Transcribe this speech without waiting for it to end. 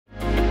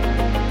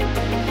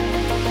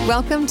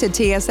Welcome to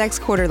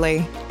TSX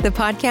Quarterly, the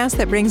podcast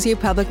that brings you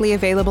publicly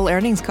available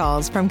earnings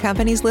calls from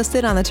companies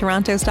listed on the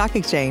Toronto Stock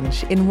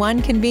Exchange in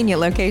one convenient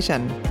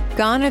location.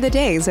 Gone are the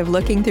days of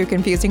looking through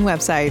confusing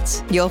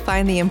websites. You'll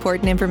find the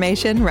important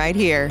information right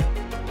here.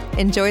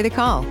 Enjoy the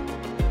call.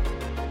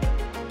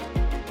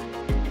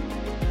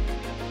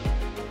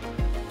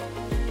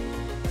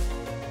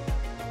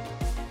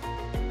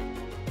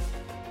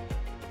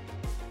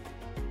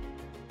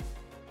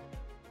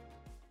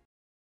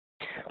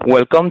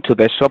 Welcome to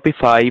the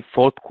Shopify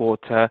fourth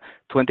quarter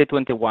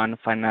 2021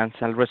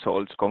 financial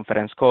results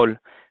conference call.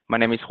 My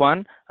name is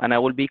Juan, and I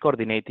will be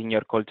coordinating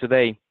your call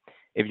today.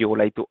 If you would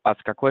like to ask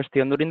a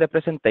question during the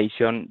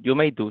presentation, you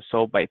may do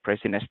so by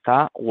pressing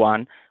star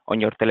one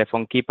on your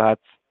telephone keypads.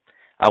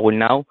 I will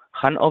now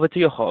hand over to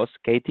your host,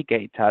 Katie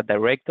Keita,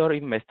 Director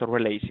of Investor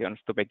Relations,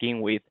 to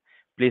begin with.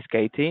 Please,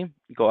 Katie,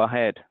 go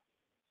ahead.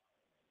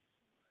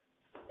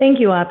 Thank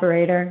you,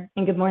 operator,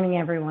 and good morning,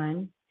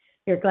 everyone.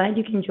 We're glad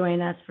you can join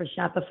us for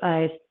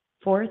Shopify's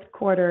fourth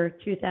quarter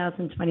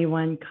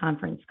 2021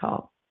 conference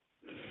call.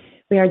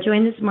 We are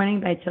joined this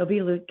morning by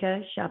Tobi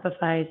Lütke,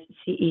 Shopify's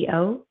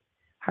CEO,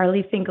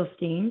 Harley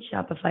Finkelstein,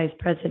 Shopify's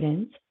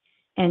President,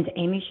 and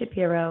Amy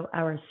Shapero,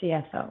 our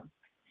CFO.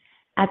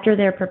 After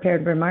their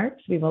prepared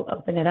remarks, we will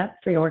open it up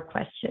for your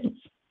questions.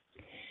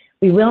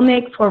 We will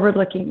make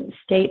forward-looking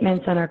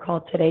statements on our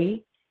call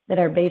today that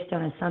are based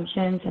on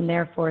assumptions and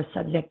therefore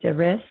subject to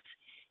risks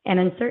and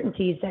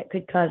uncertainties that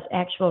could cause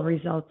actual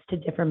results to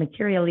differ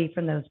materially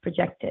from those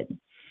projected.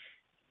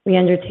 We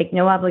undertake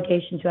no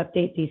obligation to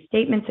update these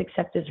statements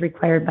except as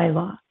required by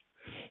law.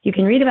 You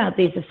can read about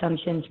these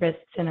assumptions, risks,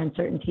 and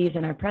uncertainties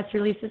in our press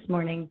release this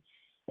morning,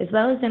 as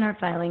well as in our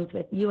filings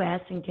with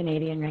U.S. and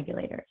Canadian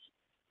regulators.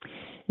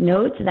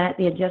 Note that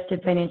the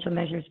adjusted financial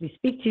measures we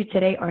speak to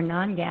today are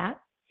non-GAAP,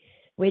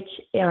 which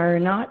are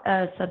not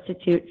a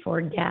substitute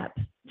for GAAP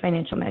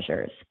financial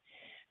measures.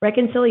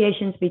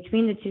 Reconciliations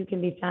between the two can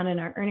be found in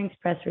our earnings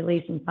press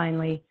release. And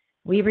finally,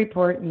 we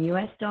report in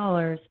U.S.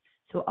 dollars,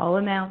 so all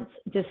amounts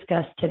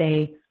discussed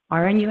today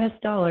are in U.S.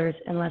 dollars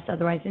unless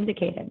otherwise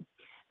indicated.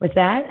 With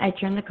that, I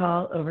turn the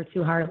call over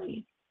to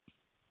Harley.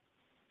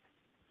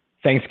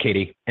 Thanks,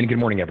 Katie, and good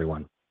morning,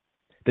 everyone.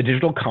 The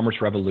digital commerce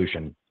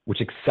revolution, which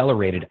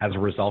accelerated as a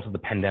result of the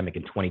pandemic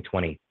in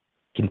 2020,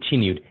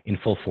 continued in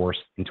full force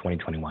in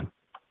 2021.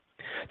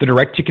 The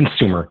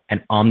direct-to-consumer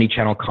and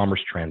omni-channel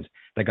commerce trends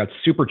that got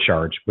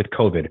supercharged with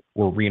COVID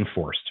were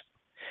reinforced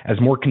as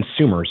more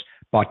consumers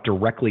bought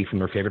directly from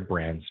their favorite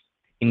brands,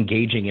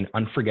 engaging in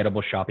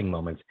unforgettable shopping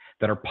moments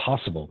that are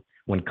possible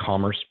when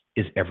commerce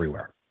is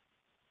everywhere.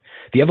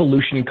 The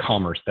evolution in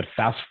commerce that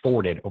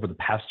fast-forwarded over the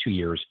past 2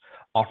 years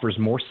offers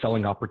more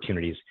selling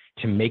opportunities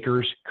to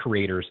makers,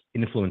 creators,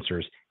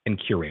 influencers,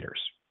 and curators.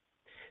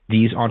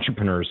 These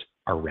entrepreneurs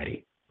are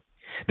ready.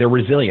 Their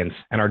resilience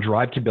and our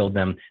drive to build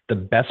them the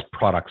best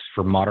products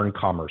for modern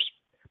commerce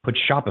put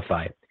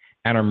Shopify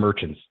and our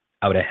merchants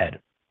out ahead.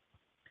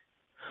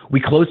 We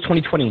closed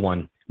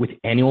 2021 with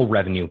annual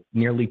revenue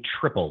nearly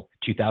triple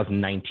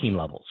 2019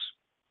 levels.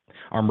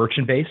 Our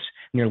merchant base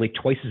nearly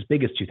twice as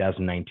big as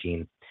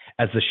 2019,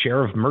 as the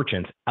share of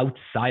merchants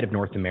outside of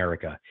North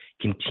America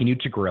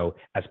continued to grow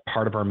as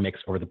part of our mix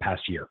over the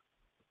past year.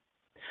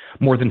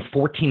 More than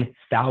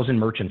 14,000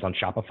 merchants on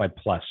Shopify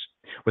Plus,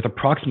 with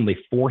approximately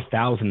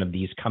 4,000 of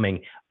these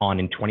coming on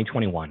in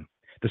 2021,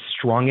 the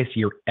strongest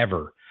year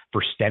ever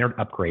for standard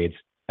upgrades,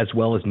 as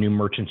well as new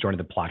merchants joining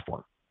the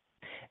platform.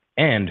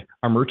 And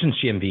our merchants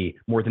GMV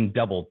more than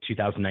doubled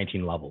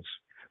 2019 levels,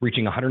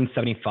 reaching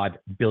 $175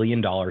 billion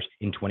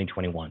in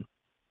 2021.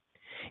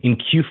 In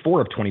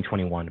Q4 of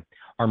 2021,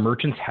 our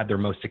merchants had their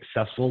most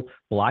successful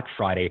Black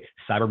Friday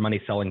Cyber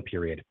Monday selling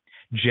period,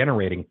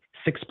 generating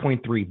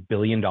 $6.3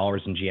 billion in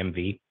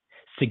GMV,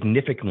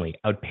 significantly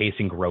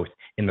outpacing growth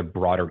in the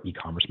broader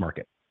e-commerce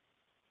market.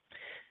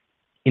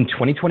 In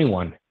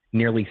 2021,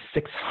 nearly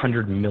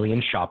 600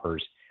 million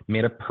shoppers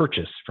made a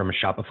purchase from a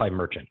Shopify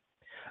merchant,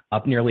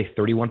 up nearly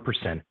 31%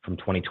 from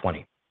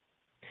 2020.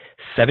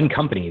 7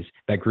 companies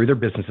that grew their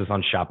businesses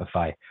on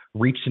Shopify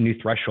reached a new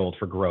threshold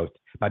for growth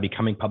by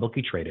becoming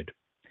publicly traded.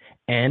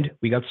 And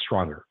we got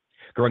stronger,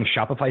 growing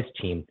Shopify's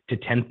team to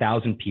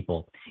 10,000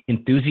 people,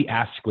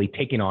 enthusiastically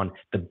taking on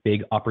the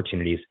big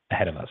opportunities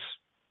ahead of us.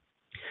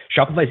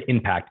 Shopify's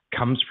impact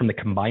comes from the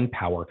combined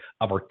power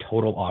of our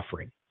total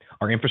offering,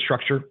 our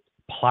infrastructure,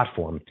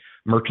 platform,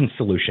 merchant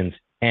solutions,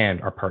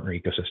 and our partner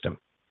ecosystem.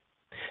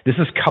 This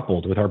is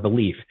coupled with our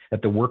belief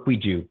that the work we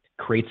do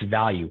creates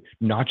value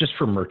not just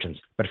for merchants,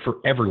 but for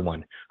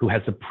everyone who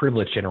has the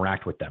privilege to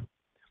interact with them,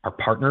 our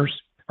partners,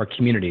 our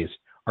communities,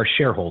 our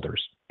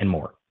shareholders, and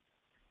more.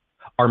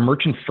 Our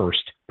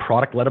merchant-first,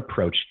 product-led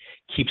approach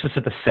keeps us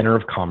at the center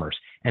of commerce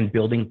and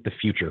building the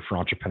future for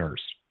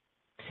entrepreneurs.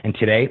 And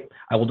today,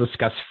 I will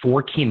discuss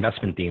 4 key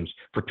investment themes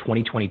for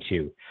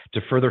 2022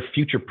 to further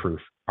future-proof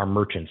our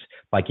merchants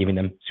by giving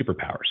them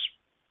superpowers.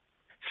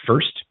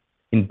 First,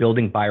 in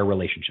building buyer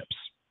relationships.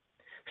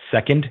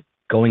 Second,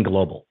 going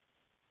global.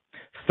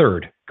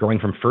 Third, growing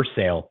from first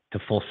sale to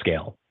full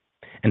scale.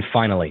 And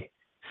finally,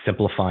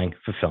 simplifying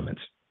fulfillment.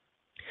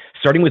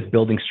 starting with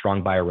building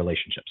strong buyer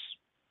relationships.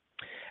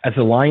 As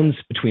the lines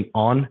between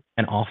on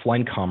and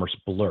offline commerce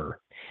blur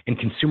and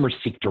consumers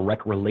seek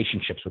direct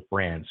relationships with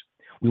brands,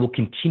 we will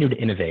continue to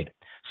innovate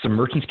so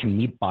merchants can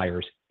meet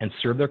buyers and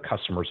serve their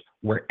customers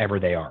wherever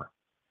they are.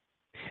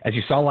 As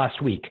you saw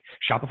last week,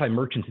 Shopify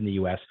merchants in the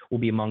US will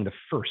be among the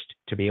first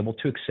to be able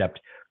to accept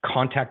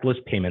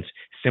contactless payments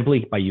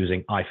simply by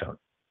using iPhone.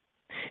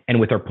 And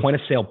with our Point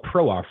of Sale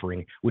Pro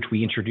offering, which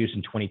we introduced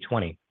in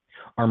 2020,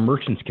 our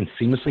merchants can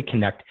seamlessly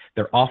connect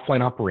their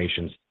offline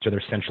operations to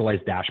their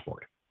centralized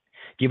dashboard,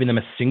 giving them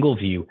a single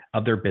view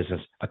of their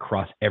business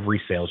across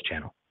every sales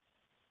channel.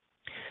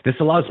 This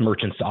allows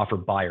merchants to offer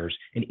buyers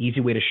an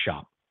easy way to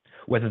shop,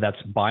 whether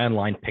that's buy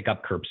online, pick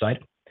up curbside,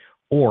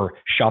 or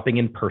shopping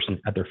in person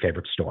at their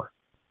favorite store.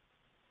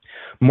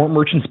 More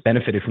merchants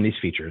benefited from these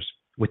features,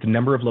 with the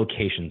number of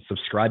locations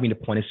subscribing to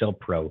Point of Sale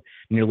Pro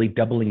nearly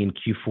doubling in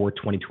Q4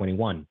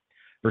 2021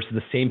 versus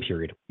the same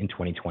period in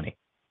 2020.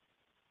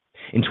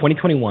 In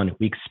 2021,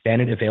 we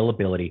expanded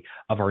availability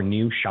of our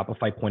new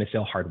Shopify Point of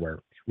Sale hardware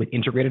with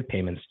integrated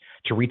payments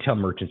to retail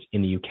merchants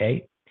in the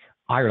UK,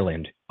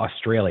 Ireland,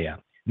 Australia,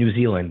 New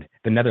Zealand,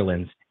 the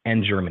Netherlands,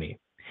 and Germany,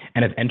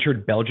 and have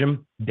entered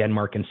Belgium,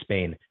 Denmark, and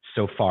Spain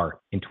so far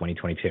in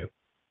 2022.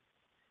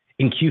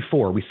 In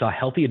Q4, we saw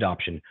healthy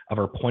adoption of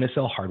our point of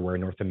sale hardware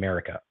in North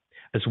America,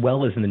 as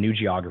well as in the new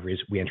geographies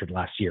we entered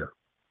last year.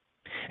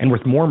 And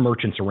with more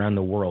merchants around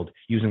the world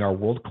using our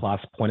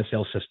world-class point of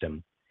sale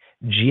system,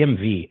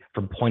 GMV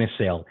from point of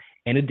sale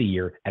ended the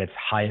year at its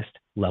highest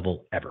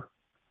level ever.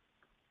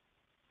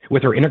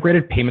 With our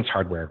integrated payments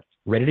hardware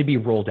ready to be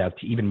rolled out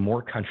to even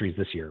more countries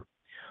this year,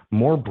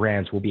 more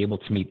brands will be able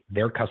to meet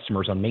their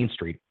customers on Main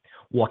Street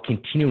while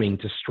continuing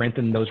to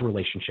strengthen those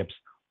relationships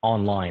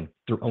online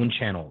through own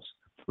channels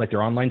like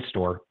their online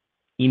store,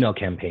 email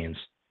campaigns,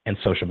 and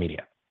social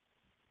media.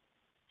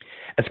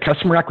 As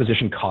customer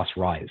acquisition costs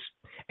rise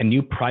and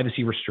new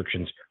privacy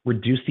restrictions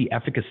reduce the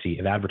efficacy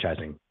of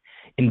advertising,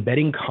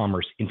 embedding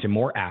commerce into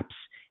more apps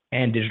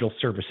and digital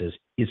services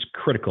is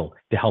critical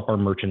to help our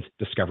merchants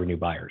discover new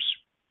buyers.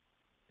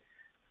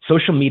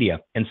 Social media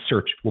and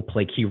search will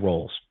play key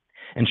roles,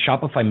 and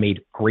Shopify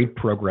made great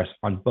progress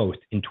on both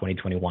in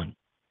 2021.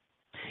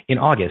 In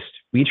August,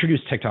 we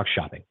introduced TikTok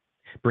Shopping,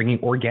 bringing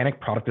organic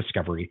product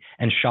discovery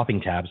and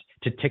shopping tabs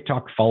to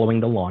TikTok following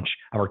the launch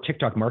of our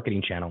TikTok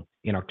marketing channel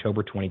in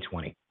October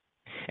 2020.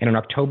 And in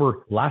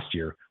October last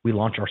year, we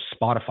launched our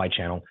Spotify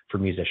channel for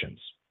musicians.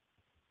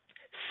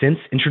 Since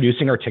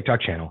introducing our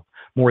TikTok channel,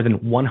 more than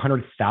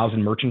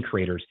 100,000 merchant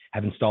creators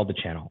have installed the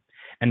channel,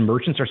 and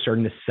merchants are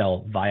starting to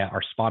sell via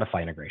our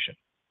Spotify integration.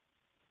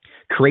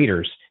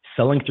 Creators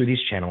selling through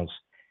these channels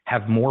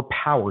have more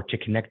power to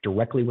connect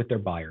directly with their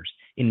buyers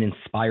in an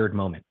inspired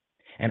moment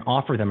and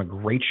offer them a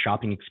great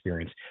shopping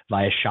experience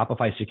via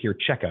Shopify Secure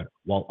Checkout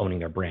while owning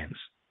their brands.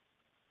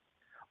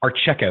 Our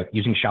checkout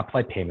using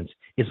Shopify Payments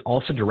is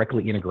also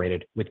directly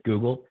integrated with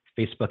Google,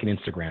 Facebook, and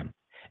Instagram,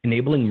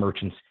 enabling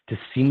merchants to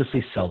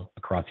seamlessly sell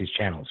across these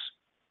channels.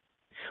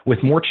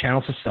 With more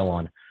channels to sell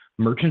on,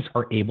 merchants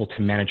are able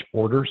to manage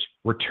orders,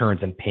 returns,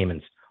 and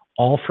payments,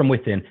 all from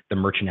within the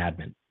merchant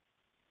admin.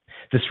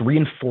 This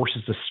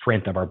reinforces the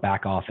strength of our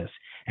back office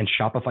and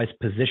Shopify's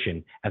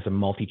position as a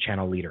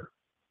multi-channel leader.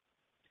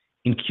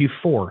 In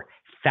Q4,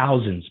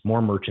 thousands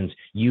more merchants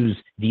use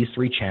these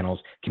three channels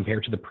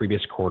compared to the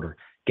previous quarter,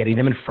 getting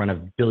them in front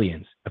of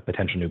billions of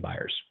potential new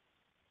buyers.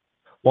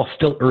 While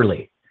still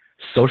early,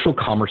 social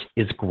commerce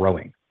is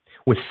growing,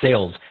 with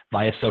sales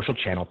via social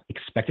channels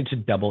expected to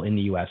double in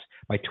the US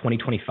by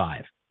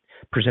 2025,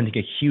 presenting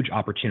a huge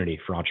opportunity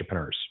for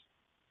entrepreneurs.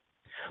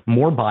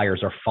 More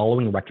buyers are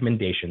following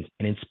recommendations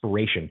and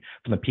inspiration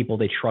from the people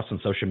they trust on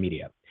social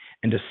media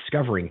and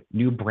discovering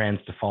new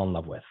brands to fall in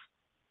love with.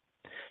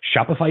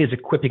 Shopify is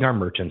equipping our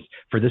merchants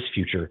for this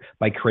future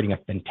by creating a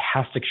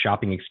fantastic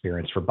shopping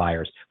experience for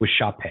buyers with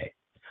Shop Pay,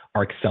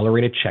 our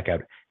accelerated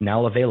checkout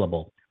now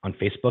available on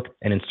Facebook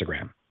and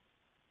Instagram.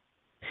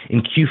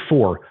 In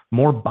Q4,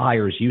 more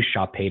buyers use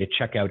Shop Pay to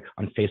check out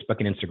on Facebook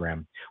and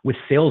Instagram, with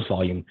sales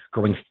volume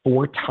growing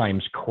 4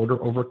 times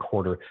quarter over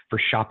quarter for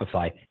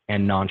Shopify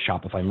and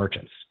non-Shopify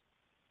merchants.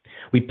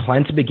 We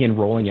plan to begin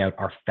rolling out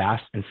our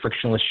fast and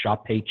frictionless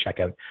Shop Pay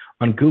checkout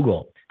on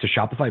Google to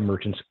Shopify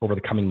merchants over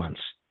the coming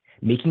months,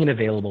 making it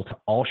available to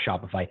all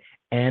Shopify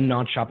and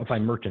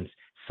non-Shopify merchants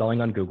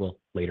selling on Google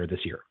later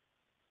this year.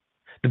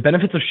 The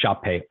benefits of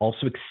Shop Pay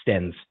also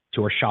extends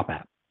to our Shop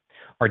app,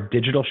 our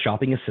digital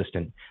shopping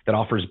assistant that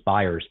offers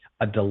buyers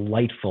a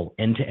delightful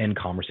end-to-end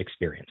commerce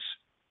experience.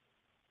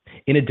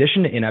 In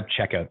addition to in-app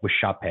checkout with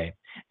Shop Pay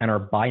and our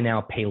buy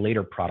now, pay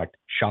later product,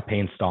 Shop Pay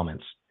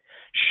Installments,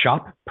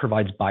 Shop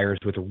provides buyers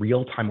with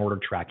real-time order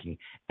tracking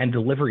and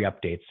delivery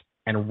updates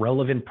and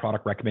relevant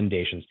product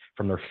recommendations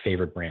from their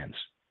favorite brands.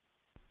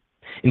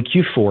 In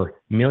Q4,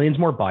 millions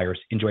more buyers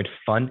enjoyed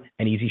fun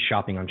and easy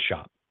shopping on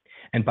Shop.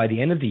 And by the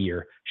end of the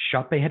year,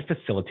 Shop Pay had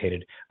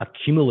facilitated a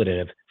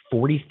cumulative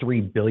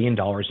 $43 billion in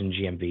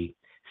GMV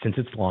since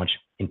its launch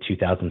in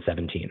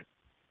 2017.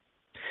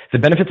 The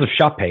benefits of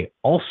Shop Pay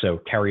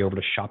also carry over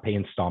to Shop Pay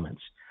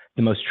Installments,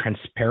 the most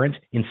transparent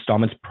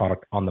installments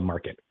product on the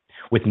market,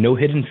 with no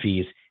hidden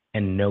fees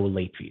and no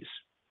late fees.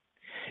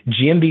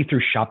 GMV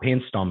through Shop Pay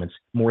Installments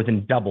more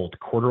than doubled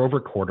quarter over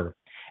quarter,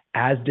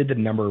 as did the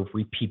number of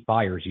repeat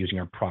buyers using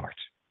our product.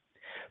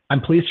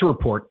 I'm pleased to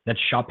report that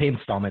Shop Pay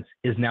Installments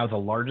is now the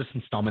largest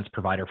installments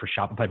provider for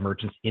Shopify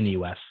merchants in the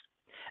US,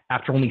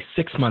 after only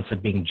 6 months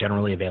of being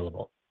generally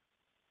available.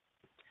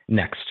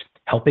 Next,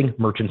 helping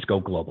merchants go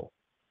global.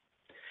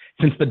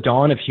 Since the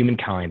dawn of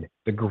humankind,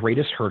 the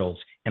greatest hurdles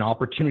and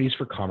opportunities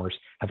for commerce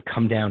have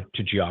come down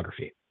to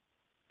geography.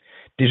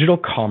 Digital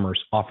commerce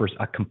offers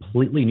a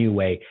completely new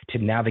way to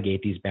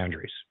navigate these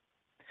boundaries.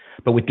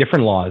 But with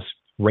different laws,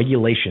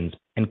 regulations,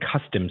 and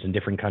customs in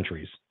different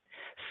countries,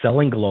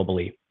 selling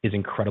globally is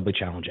incredibly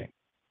challenging.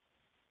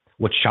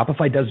 What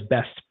Shopify does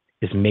best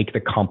is make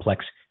the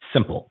complex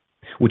simple,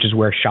 which is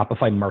where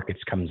Shopify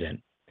Markets comes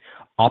in,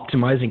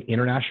 optimizing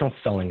international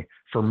selling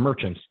for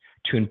merchants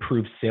to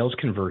improve sales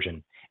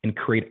conversion and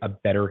create a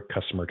better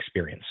customer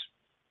experience.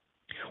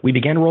 We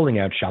began rolling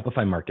out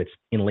Shopify Markets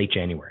in late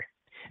January,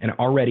 and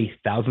already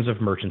thousands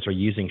of merchants are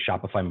using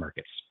Shopify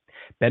Markets,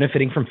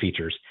 benefiting from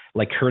features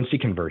like currency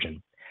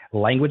conversion,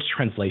 language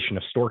translation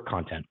of store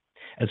content,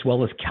 as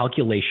well as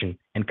calculation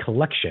and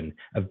collection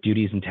of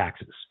duties and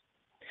taxes.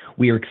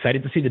 We are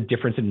excited to see the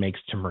difference it makes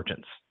to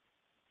merchants.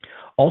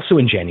 Also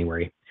in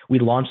January, we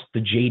launched the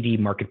JD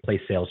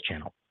Marketplace sales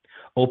channel,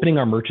 opening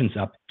our merchants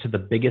up to the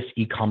biggest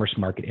e-commerce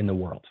market in the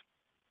world.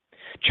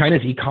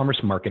 China's e-commerce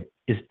market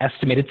is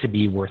estimated to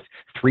be worth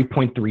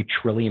 $3.3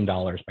 trillion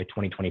by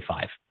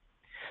 2025.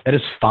 That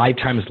is 5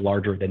 times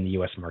larger than the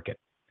US market.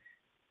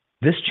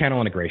 This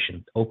channel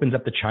integration opens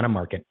up the China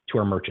market to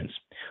our merchants,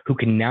 who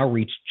can now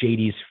reach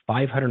JD's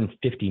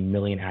 550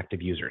 million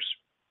active users.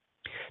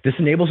 This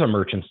enables our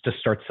merchants to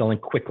start selling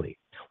quickly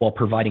while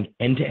providing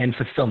end-to-end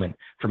fulfillment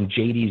from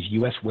JD's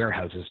US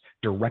warehouses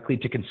directly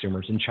to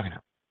consumers in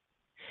China.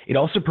 It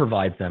also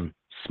provides them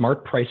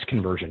smart price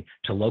conversion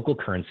to local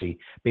currency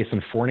based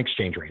on foreign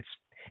exchange rates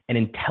and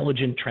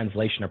intelligent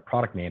translation of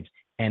product names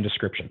and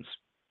descriptions.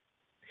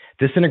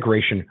 This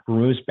integration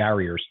removes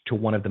barriers to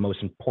one of the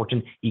most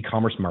important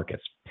e-commerce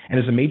markets and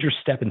is a major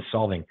step in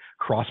solving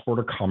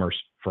cross-border commerce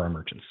for our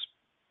merchants.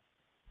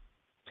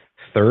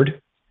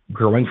 Third,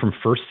 growing from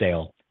first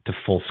sale to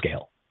full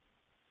scale.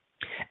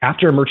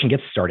 After a merchant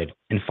gets started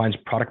and finds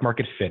product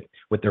market fit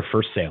with their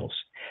first sales,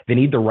 they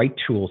need the right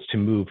tools to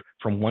move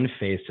from one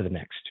phase to the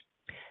next.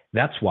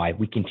 That's why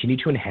we continue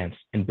to enhance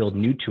and build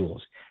new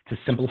tools to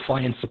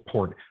simplify and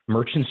support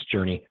merchants'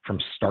 journey from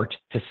start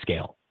to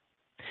scale.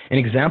 An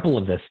example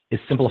of this is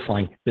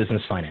simplifying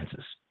business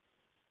finances.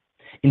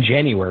 In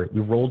January,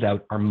 we rolled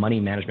out our money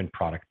management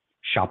product,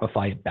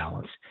 Shopify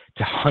Balance,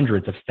 to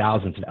hundreds of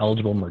thousands of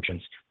eligible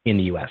merchants in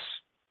the US.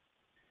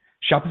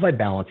 Shopify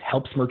Balance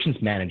helps merchants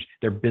manage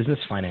their business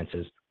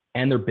finances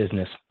and their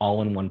business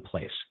all in one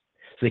place,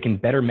 so they can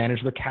better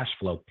manage their cash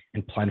flow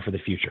and plan for the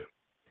future.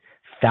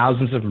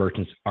 Thousands of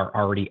merchants are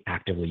already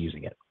actively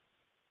using it.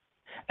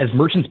 As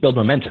merchants build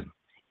momentum,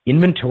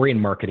 inventory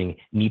and marketing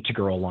need to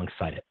grow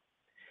alongside it.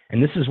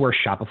 And this is where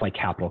Shopify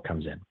Capital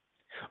comes in,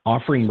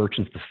 offering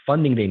merchants the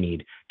funding they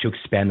need to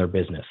expand their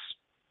business.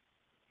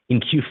 In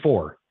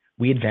Q4,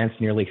 we advanced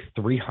nearly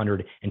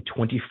 $324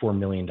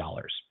 million,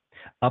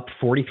 up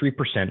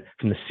 43%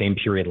 from the same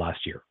period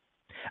last year,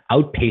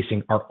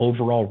 outpacing our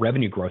overall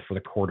revenue growth for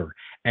the quarter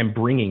and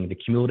bringing the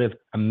cumulative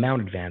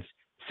amount advanced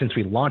since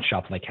we launched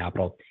Shopify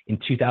Capital in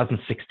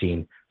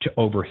 2016 to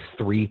over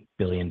 $3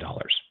 billion.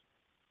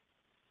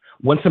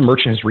 Once a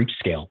merchant has reached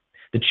scale,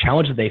 the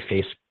challenges they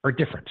face are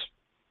different.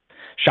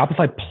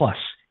 Shopify Plus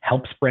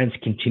helps brands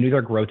continue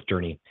their growth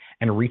journey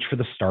and reach for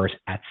the stars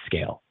at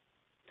scale.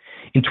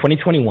 In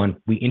 2021,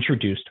 we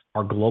introduced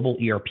our global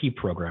ERP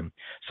program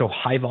so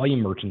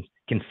high-volume merchants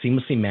can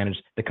seamlessly manage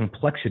the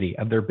complexity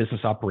of their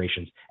business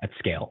operations at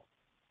scale.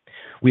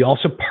 We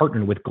also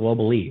partnered with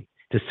Global-e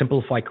to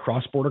simplify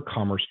cross-border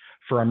commerce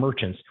for our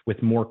merchants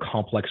with more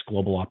complex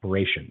global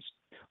operations,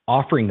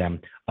 offering them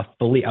a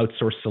fully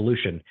outsourced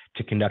solution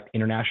to conduct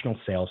international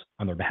sales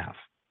on their behalf.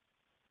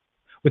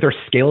 With our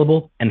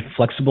scalable and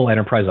flexible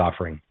enterprise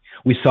offering,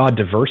 we saw a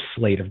diverse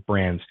slate of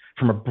brands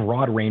from a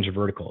broad range of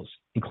verticals,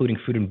 including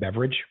food and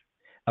beverage,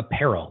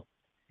 apparel,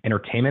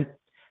 entertainment,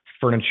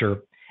 furniture,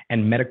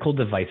 and medical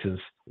devices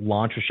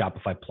launch with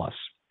Shopify Plus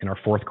in our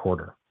fourth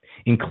quarter,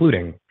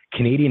 including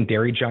Canadian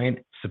dairy giant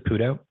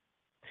Saputo,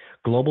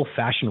 global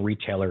fashion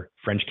retailer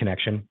French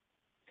Connection,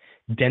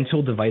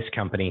 dental device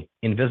company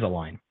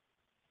Invisalign,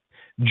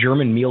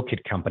 German meal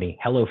kit company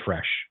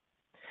HelloFresh,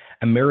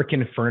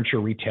 American furniture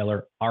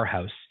retailer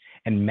Arhaus,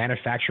 and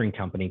manufacturing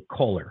company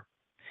Kohler.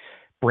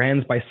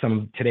 Brands by some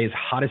of today's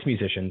hottest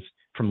musicians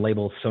from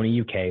labels Sony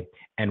UK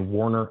and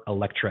Warner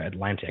Elektra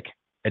Atlantic,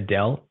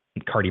 Adele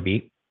and Cardi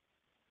B.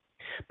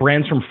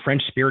 Brands from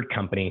French spirit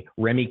company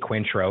Remy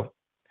Cointreau,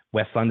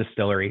 Westland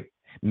Distillery,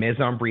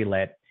 Maison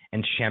Brillet,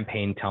 and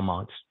Champagne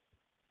Telmont.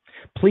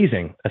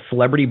 Pleasing, a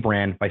celebrity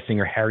brand by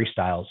singer Harry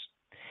Styles,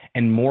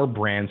 and more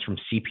brands from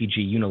CPG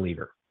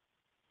Unilever.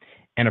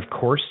 And of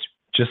course,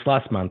 just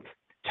last month,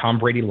 Tom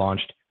Brady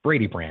launched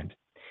Brady Brand,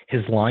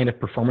 his line of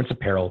performance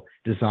apparel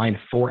designed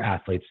for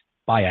athletes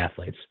by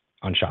athletes,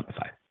 on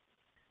Shopify.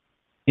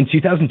 In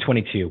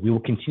 2022, we will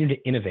continue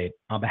to innovate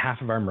on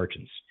behalf of our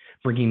merchants,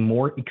 bringing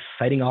more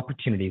exciting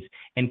opportunities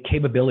and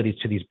capabilities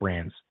to these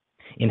brands,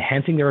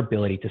 enhancing their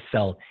ability to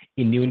sell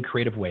in new and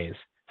creative ways,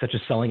 such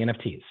as selling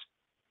NFTs.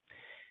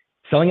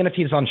 Selling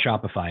NFTs on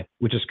Shopify,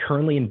 which is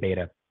currently in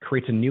beta,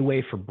 creates a new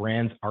way for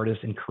brands,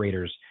 artists, and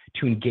creators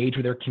to engage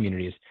with their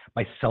communities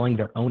by selling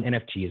their own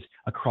NFTs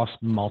across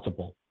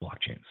multiple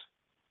blockchains.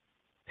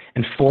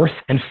 And fourth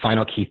and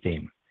final key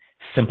theme,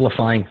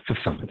 simplifying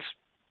fulfillment.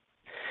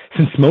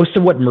 Since most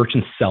of what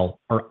merchants sell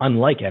are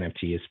unlike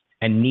NFTs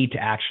and need to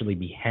actually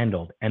be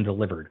handled and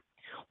delivered,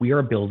 we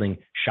are building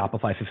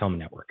Shopify Fulfillment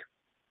Network.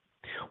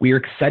 We are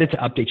excited to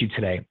update you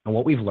today on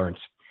what we've learned,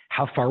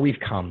 how far we've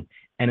come,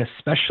 and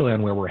especially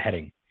on where we're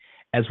heading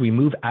as we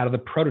move out of the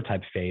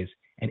prototype phase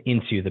and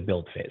into the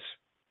build phase.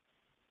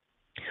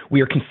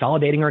 We are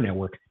consolidating our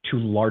network to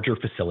larger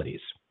facilities.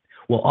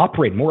 We'll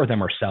operate more of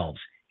them ourselves,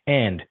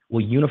 and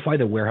we'll unify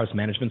the warehouse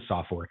management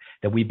software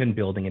that we've been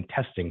building and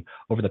testing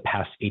over the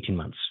past 18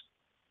 months.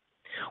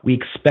 We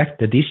expect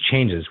that these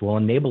changes will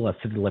enable us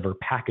to deliver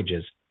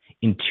packages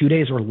in 2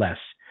 days or less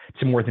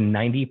to more than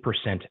 90%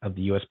 of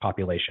the US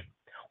population,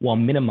 while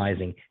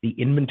minimizing the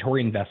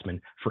inventory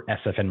investment for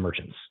SFN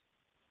merchants.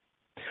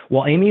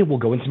 While Amy will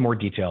go into more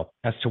detail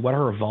as to what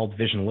our evolved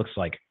vision looks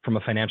like from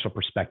a financial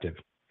perspective,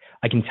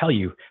 I can tell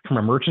you from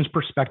a merchant's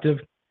perspective,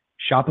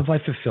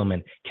 Shopify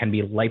Fulfillment can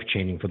be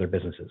life-changing for their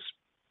businesses.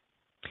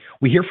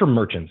 We hear from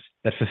merchants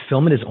that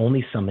fulfillment is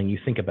only something you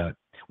think about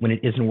when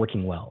it isn't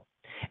working well,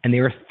 and they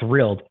are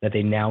thrilled that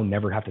they now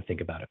never have to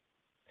think about it.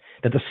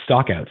 That the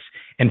stockouts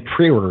and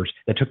pre-orders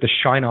that took the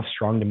shine off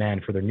strong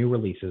demand for their new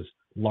releases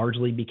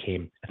largely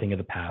became a thing of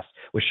the past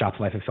with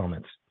Shopify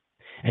Fulfillment.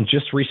 And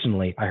just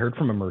recently, I heard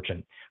from a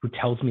merchant who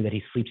tells me that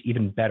he sleeps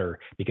even better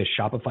because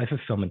Shopify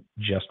Fulfillment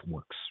just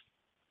works.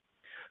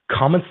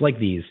 Comments like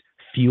these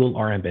fuel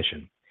our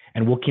ambition,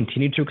 and we'll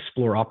continue to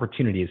explore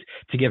opportunities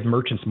to give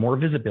merchants more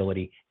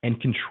visibility and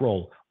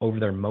control over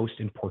their most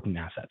important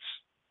assets.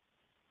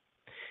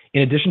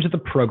 In addition to the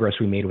progress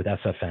we made with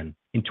SFN,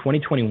 in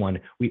 2021,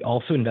 we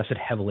also invested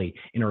heavily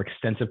in our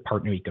extensive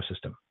partner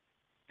ecosystem.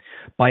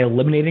 By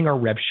eliminating our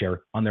rev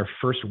share on their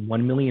first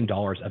 $1 million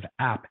of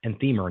app and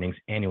theme earnings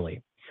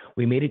annually,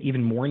 we made it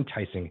even more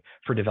enticing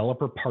for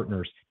developer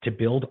partners to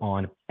build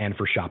on and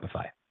for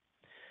Shopify.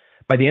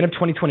 By the end of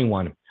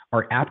 2021,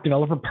 our app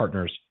developer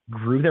partners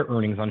grew their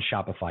earnings on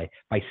Shopify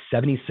by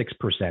 76%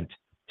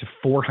 to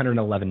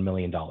 $411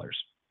 million.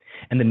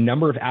 And the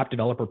number of app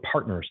developer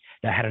partners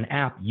that had an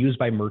app used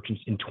by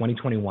merchants in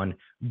 2021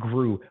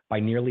 grew by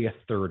nearly a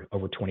third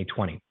over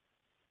 2020.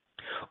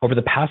 Over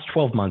the past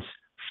 12 months,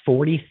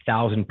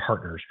 40,000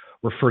 partners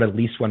referred at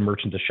least one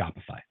merchant to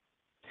Shopify.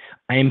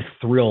 I am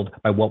thrilled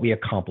by what we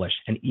accomplished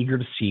and eager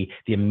to see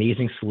the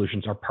amazing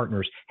solutions our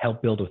partners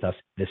helped build with us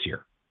this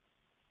year.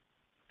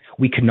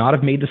 We could not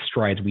have made the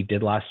strides we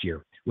did last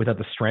year without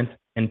the strength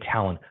and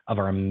talent of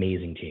our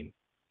amazing team.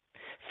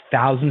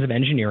 Thousands of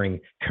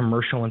engineering,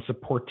 commercial, and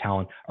support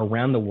talent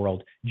around the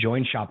world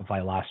joined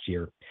Shopify last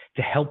year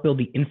to help build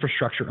the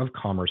infrastructure of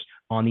commerce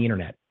on the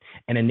internet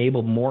and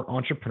enable more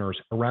entrepreneurs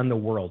around the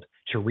world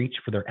to reach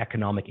for their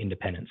economic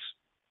independence.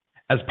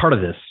 As part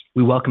of this,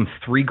 we welcome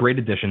 3 great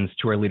additions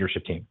to our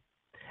leadership team.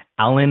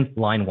 Alan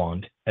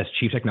Leinwand as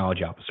Chief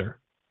Technology Officer,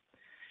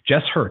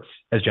 Jess Hertz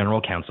as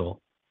General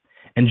Counsel,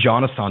 and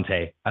John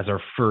Asante as our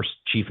first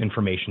Chief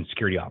Information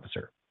Security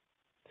Officer.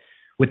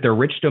 With their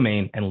rich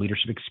domain and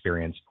leadership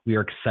experience, we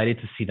are excited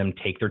to see them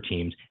take their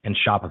teams and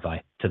Shopify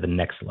to the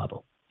next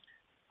level.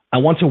 I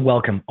want to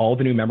welcome all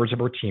the new members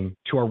of our team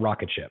to our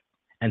rocket ship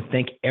and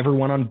thank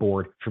everyone on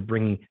board for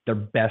bringing their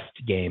best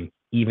game,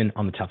 even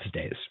on the toughest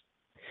days.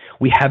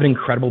 We have an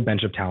incredible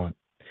bench of talent,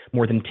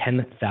 more than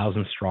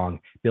 10,000 strong,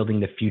 building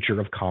the future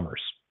of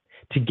commerce.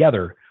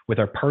 Together with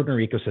our partner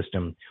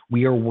ecosystem,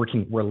 we are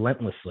working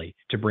relentlessly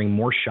to bring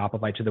more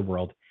Shopify to the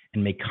world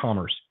and make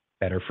commerce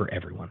better for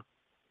everyone.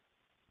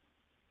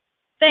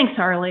 Thanks,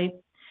 Harley.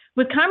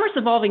 With commerce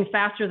evolving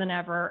faster than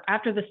ever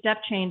after the step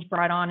change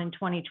brought on in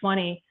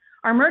 2020,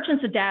 our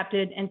merchants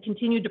adapted and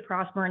continued to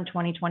prosper in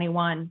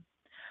 2021.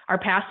 Our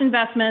past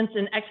investments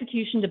and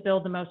execution to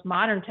build the most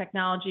modern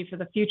technology for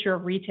the future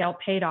of retail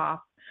paid off,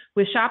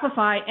 with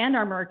Shopify and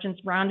our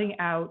merchants rounding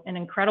out an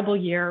incredible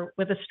year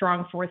with a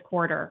strong fourth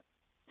quarter.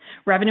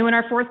 Revenue in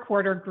our fourth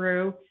quarter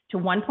grew to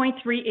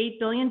 $1.38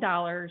 billion,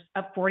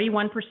 up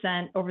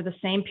 41% over the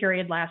same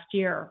period last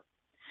year.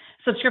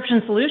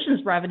 Subscription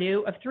Solutions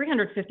revenue of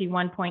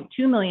 $351.2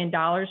 million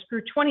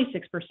grew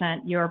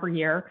 26% year over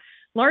year,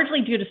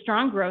 largely due to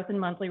strong growth in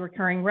monthly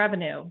recurring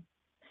revenue.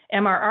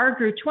 MRR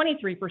grew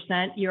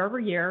 23% year over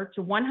year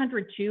to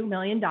 $102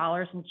 million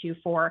in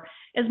Q4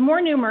 as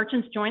more new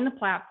merchants joined the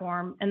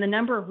platform and the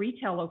number of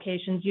retail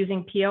locations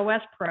using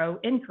POS Pro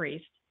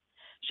increased.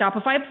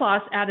 Shopify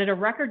Plus added a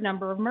record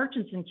number of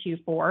merchants in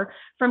Q4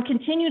 from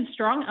continued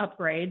strong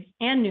upgrades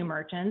and new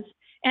merchants,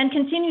 and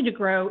continued to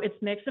grow its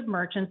mix of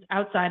merchants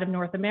outside of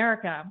North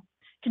America,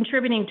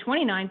 contributing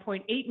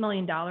 $29.8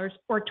 million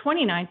or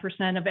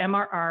 29% of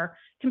MRR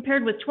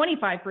compared with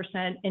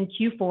 25% in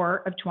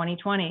Q4 of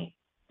 2020.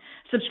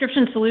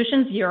 Subscription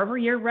Solutions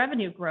year-over-year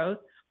revenue growth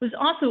was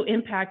also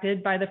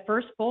impacted by the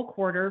first full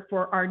quarter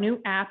for our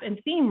new app and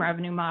theme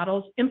revenue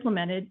models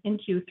implemented in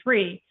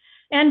Q3,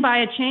 and by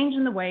a change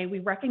in the way we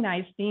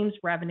recognize themes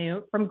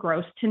revenue from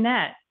gross to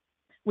net,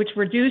 which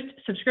reduced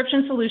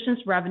Subscription Solutions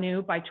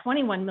revenue by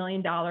 $21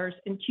 million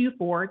in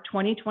Q4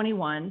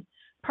 2021,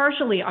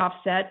 partially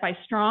offset by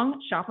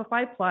strong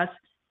Shopify Plus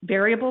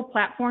variable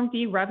platform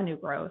fee revenue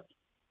growth.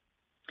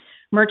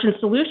 Merchant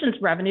Solutions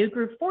revenue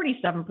grew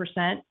 47%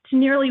 to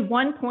nearly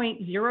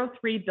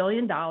 $1.03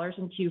 billion in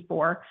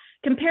Q4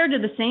 compared to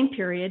the same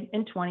period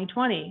in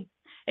 2020,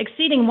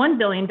 exceeding $1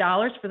 billion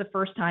for the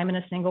first time in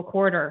a single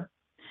quarter.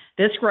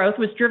 This growth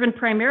was driven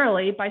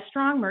primarily by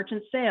strong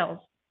merchant sales,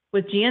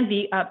 with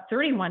GMV up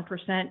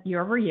 31%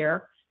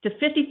 year-over-year to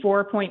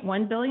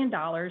 $54.1 billion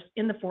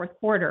in the fourth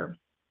quarter.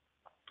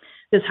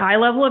 This high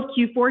level of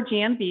Q4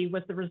 GMV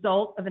was the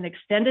result of an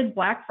extended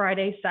Black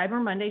Friday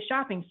Cyber Monday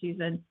shopping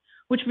season,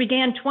 which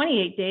began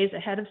 28 days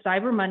ahead of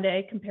Cyber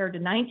Monday compared to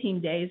 19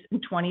 days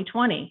in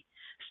 2020,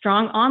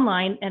 strong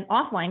online and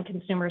offline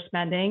consumer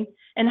spending,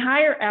 and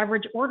higher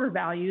average order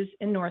values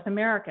in North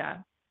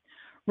America.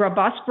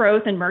 Robust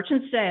growth in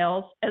merchant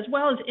sales, as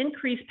well as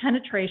increased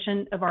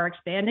penetration of our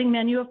expanding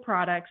menu of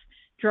products,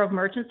 drove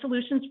Merchant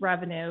Solutions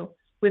revenue,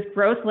 with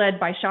growth led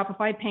by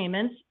Shopify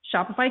Payments,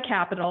 Shopify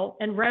Capital,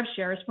 and rev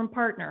shares from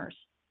partners.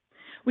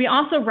 We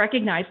also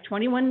recognized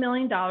 $21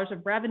 million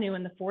of revenue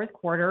in the fourth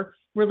quarter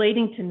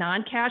relating to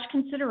non-cash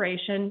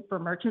consideration for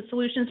Merchant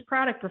Solutions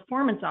product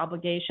performance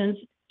obligations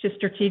to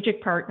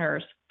strategic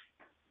partners.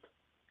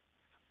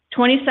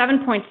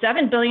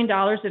 $27.7 billion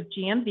of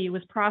GMV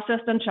was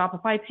processed on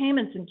Shopify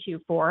Payments in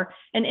Q4,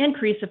 an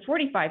increase of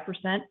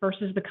 45%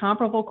 versus the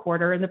comparable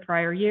quarter in the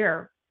prior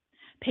year.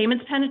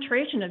 Payments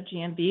penetration of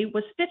GMV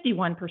was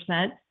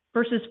 51%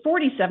 versus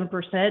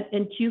 47%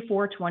 in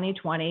Q4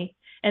 2020,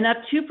 and up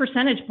 2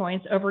 percentage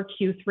points over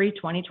Q3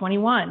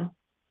 2021.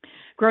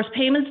 Gross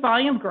payments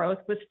volume growth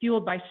was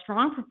fueled by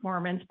strong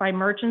performance by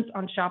merchants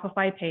on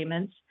Shopify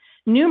Payments,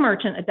 new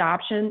merchant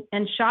adoption,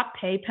 and Shop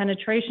Pay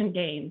penetration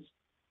gains.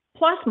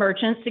 Plus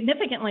merchants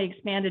significantly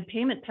expanded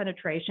payment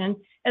penetration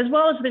as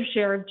well as their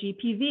share of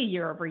GPV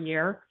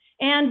year-over-year.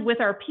 And with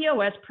our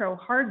POS Pro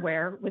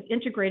hardware with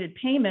integrated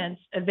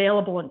payments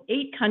available in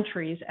 8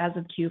 countries as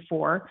of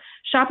Q4,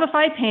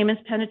 Shopify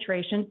Payments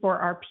penetration for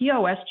our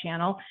POS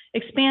channel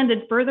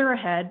expanded further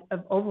ahead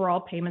of overall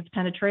payments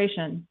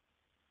penetration.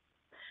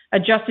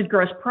 Adjusted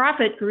gross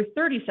profit grew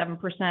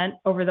 37%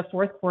 over the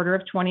fourth quarter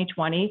of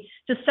 2020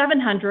 to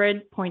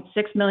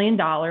 $700.6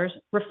 million,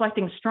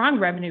 reflecting strong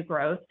revenue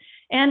growth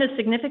and a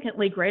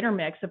significantly greater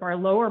mix of our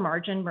lower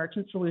margin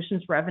Merchant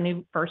Solutions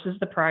revenue versus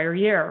the prior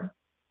year.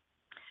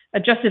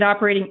 Adjusted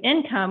operating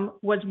income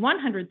was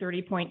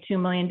 $130.2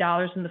 million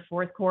in the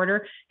fourth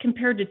quarter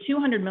compared to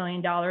 $200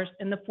 million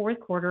in the fourth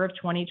quarter of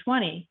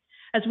 2020,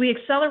 as we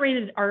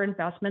accelerated our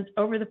investments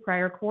over the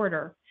prior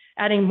quarter,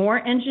 adding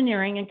more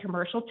engineering and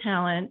commercial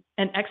talent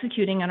and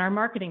executing on our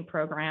marketing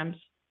programs.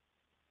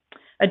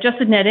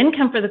 Adjusted net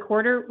income for the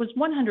quarter was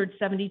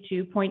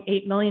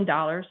 $172.8 million,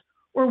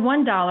 or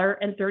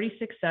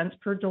 $1.36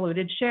 per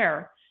diluted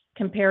share,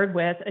 compared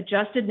with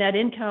adjusted net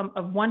income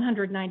of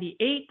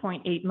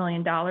 $198.8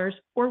 million, or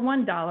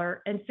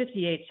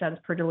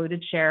 $1.58 per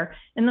diluted share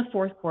in the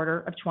fourth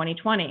quarter of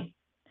 2020.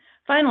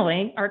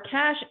 Finally, our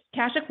cash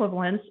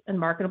equivalents, and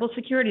marketable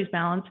securities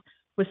balance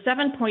was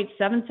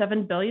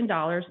 $7.77 billion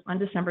on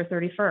December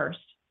 31st.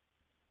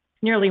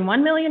 Nearly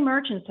 1 million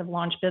merchants have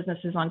launched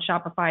businesses on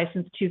Shopify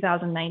since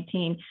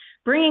 2019,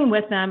 bringing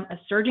with them a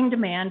surging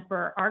demand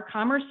for our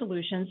commerce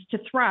solutions to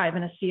thrive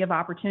in a sea of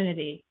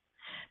opportunity.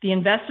 The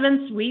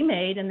investments we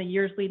made in the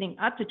years leading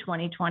up to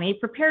 2020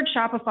 prepared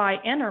Shopify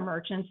and our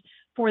merchants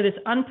for this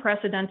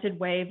unprecedented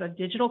wave of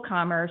digital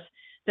commerce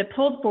that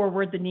pulled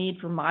forward the need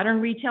for modern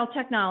retail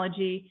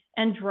technology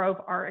and drove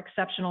our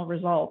exceptional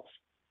results.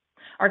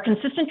 Our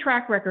consistent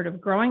track record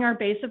of growing our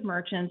base of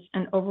merchants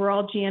and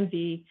overall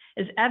GMV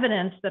is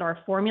evidence that our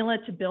formula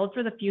to build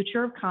for the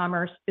future of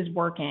commerce is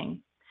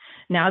working.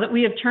 Now that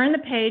we have turned the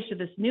page to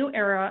this new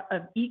era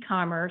of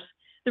e-commerce,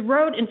 the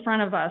road in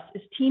front of us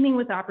is teeming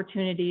with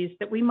opportunities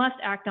that we must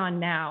act on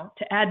now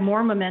to add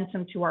more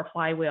momentum to our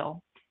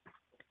flywheel.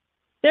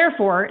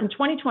 Therefore, in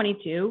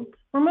 2022,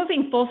 we're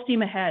moving full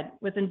steam ahead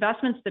with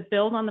investments that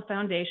build on the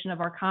foundation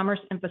of our commerce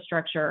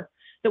infrastructure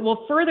that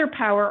will further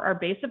power our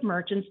base of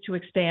merchants to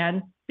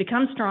expand,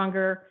 become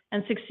stronger,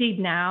 and succeed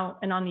now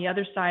and on the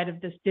other side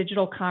of this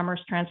digital commerce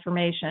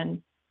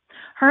transformation.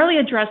 Harley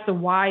addressed the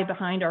why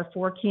behind our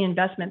 4 key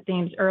investment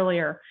themes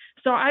earlier,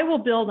 so I will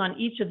build on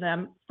each of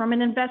them from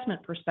an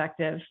investment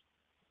perspective.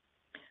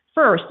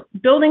 First,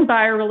 building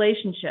buyer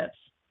relationships.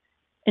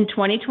 In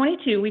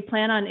 2022, we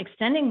plan on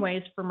extending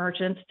ways for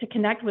merchants to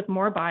connect with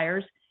more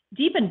buyers,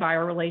 deepen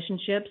buyer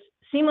relationships,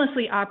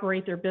 seamlessly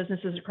operate their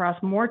businesses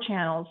across more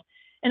channels,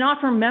 and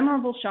offer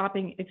memorable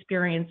shopping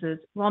experiences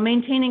while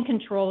maintaining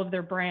control of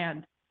their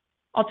brand.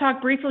 I'll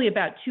talk briefly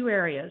about 2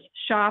 areas,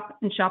 Shop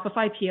and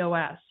Shopify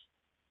POS.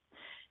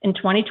 In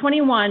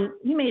 2021,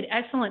 we made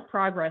excellent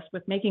progress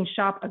with making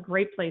Shop a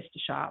great place to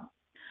shop.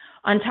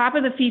 On top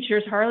of the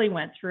features Harley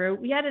went through,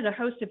 we added a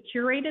host of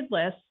curated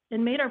lists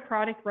and made our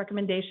product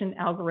recommendation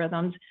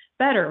algorithms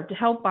better to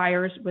help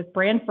buyers with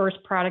brand-first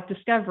product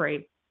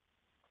discovery.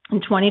 In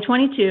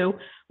 2022,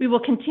 we will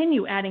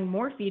continue adding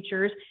more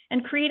features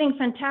and creating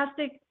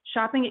fantastic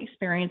shopping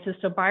experiences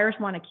so buyers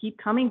want to keep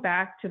coming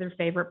back to their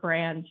favorite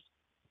brands.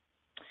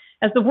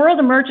 As the world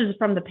emerges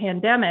from the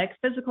pandemic,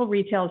 physical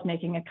retail is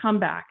making a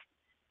comeback.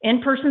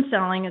 In-person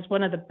selling is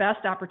one of the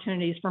best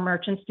opportunities for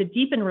merchants to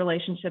deepen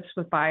relationships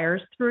with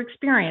buyers through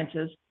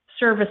experiences,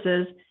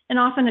 services, and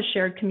often a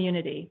shared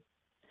community.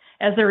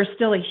 As there is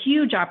still a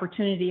huge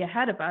opportunity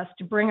ahead of us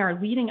to bring our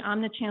leading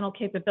omnichannel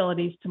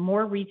capabilities to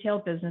more retail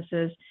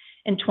businesses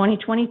in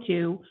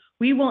 2022,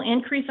 we will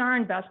increase our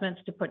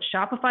investments to put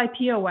Shopify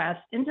POS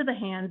into the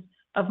hands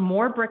of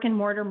more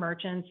brick-and-mortar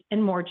merchants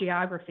in more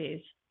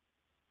geographies.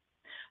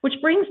 Which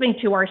brings me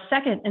to our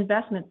second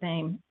investment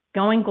theme,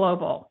 going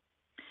global.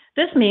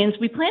 This means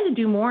we plan to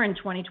do more in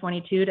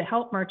 2022 to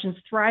help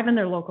merchants thrive in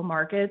their local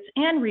markets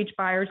and reach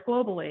buyers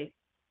globally.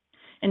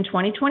 In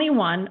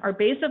 2021, our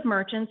base of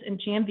merchants and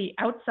GMV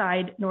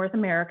outside North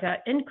America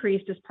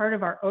increased as part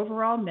of our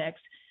overall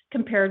mix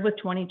compared with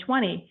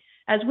 2020,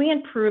 as we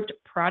improved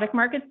product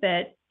market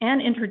fit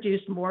and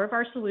introduced more of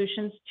our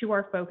solutions to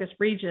our focus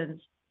regions.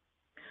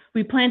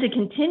 We plan to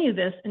continue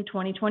this in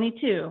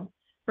 2022,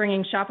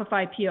 bringing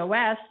Shopify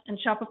POS and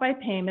Shopify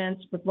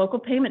Payments with local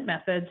payment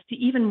methods to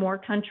even more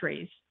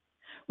countries.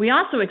 We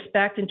also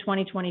expect in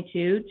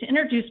 2022 to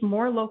introduce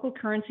more local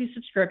currency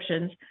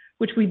subscriptions,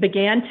 which we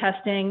began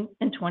testing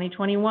in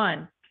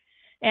 2021.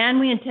 And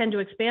we intend to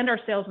expand our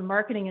sales and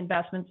marketing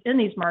investments in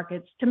these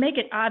markets to make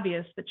it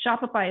obvious that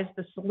Shopify is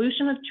the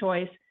solution of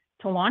choice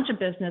to launch a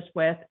business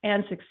with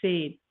and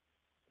succeed.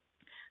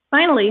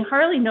 Finally,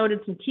 Harley noted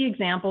some key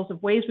examples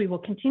of ways we will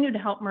continue to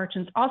help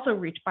merchants also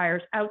reach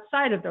buyers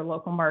outside of their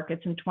local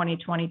markets in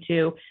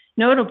 2022,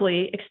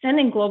 notably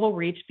extending global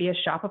reach via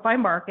Shopify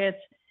Markets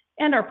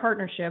and our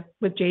partnership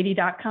with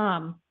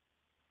JD.com.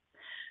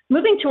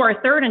 Moving to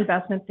our third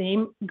investment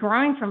theme,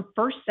 growing from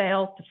first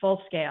sale to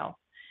full scale.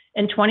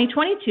 In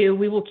 2022,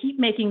 we will keep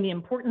making the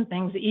important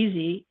things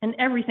easy and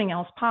everything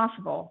else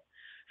possible.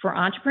 For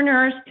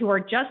entrepreneurs who are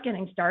just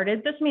getting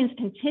started, this means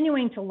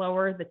continuing to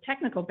lower the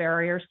technical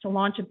barriers to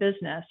launch a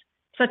business,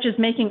 such as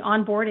making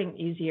onboarding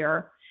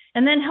easier,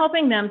 and then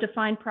helping them to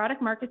find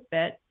product market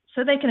fit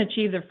so they can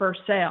achieve their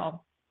first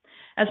sale.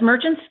 As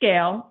merchants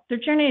scale, their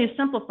journey is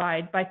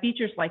simplified by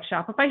features like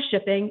Shopify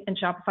Shipping and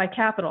Shopify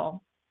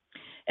Capital.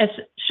 As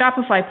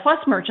Shopify Plus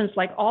merchants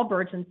like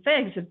Allbirds and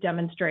Figs have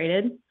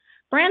demonstrated,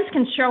 brands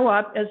can show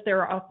up as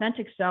their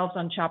authentic selves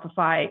on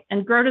Shopify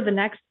and grow to the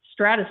next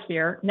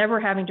stratosphere, never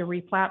having to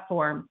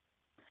re-platform.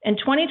 In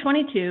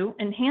 2022,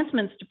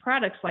 enhancements to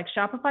products like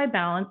Shopify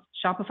Balance,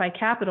 Shopify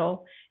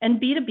Capital,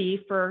 and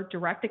B2B for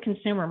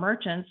direct-to-consumer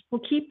merchants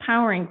will keep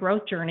powering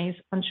growth journeys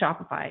on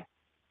Shopify.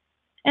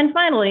 And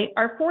finally,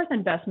 our fourth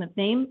investment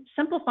theme,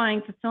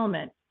 simplifying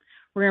fulfillment.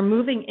 We are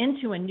moving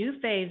into a new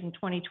phase in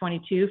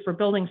 2022 for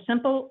building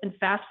simple and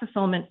fast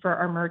fulfillment for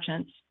our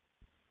merchants.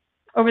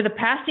 Over the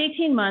past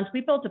 18 months,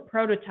 we built a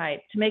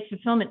prototype to make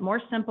fulfillment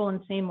more simple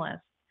and seamless.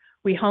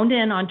 We honed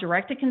in on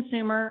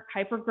direct-to-consumer,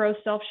 hyper-growth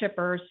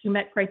self-shippers who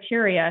met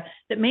criteria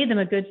that made them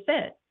a good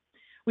fit.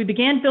 We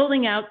began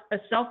building out a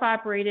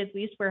self-operated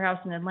leased warehouse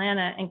in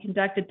Atlanta and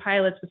conducted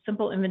pilots with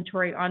simple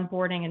inventory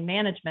onboarding and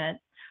management,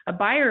 a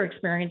buyer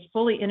experience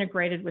fully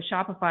integrated with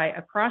Shopify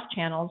across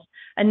channels,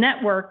 a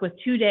network with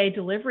 2-day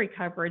delivery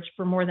coverage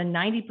for more than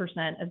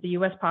 90% of the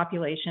US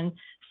population,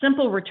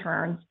 simple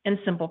returns, and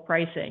simple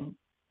pricing.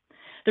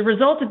 The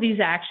result of these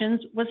actions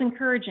was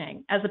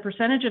encouraging, as the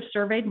percentage of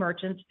surveyed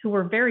merchants who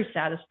were very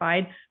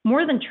satisfied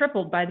more than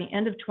tripled by the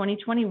end of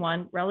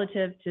 2021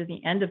 relative to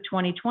the end of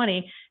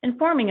 2020,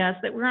 informing us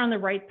that we're on the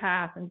right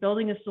path in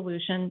building a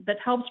solution that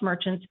helps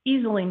merchants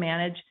easily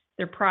manage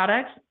their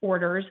products,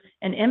 orders,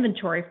 and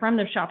inventory from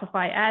their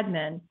Shopify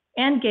admin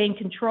and gain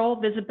control,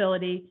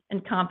 visibility,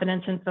 and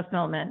confidence in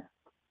fulfillment.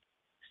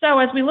 So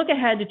as we look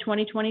ahead to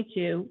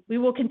 2022, we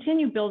will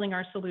continue building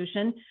our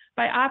solution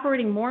by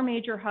operating more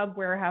major hub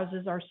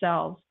warehouses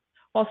ourselves,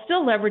 while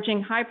still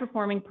leveraging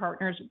high-performing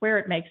partners where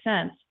it makes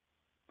sense.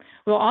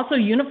 We'll also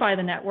unify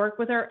the network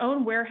with our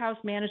own warehouse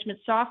management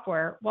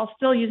software, while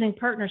still using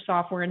partner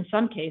software in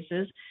some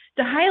cases,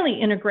 to highly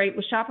integrate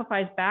with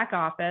Shopify's back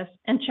office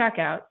and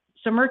checkout,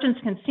 so merchants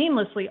can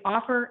seamlessly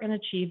offer and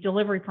achieve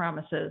delivery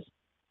promises.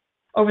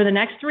 Over the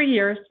next 3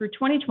 years through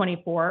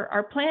 2024,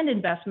 our planned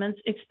investments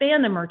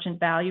expand the merchant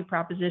value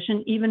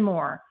proposition even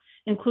more,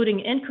 including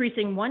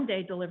increasing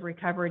one-day delivery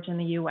coverage in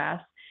the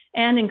US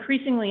and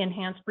increasingly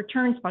enhanced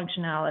returns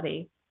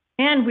functionality.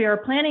 And we are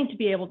planning to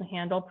be able to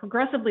handle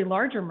progressively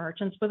larger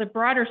merchants with a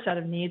broader set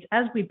of needs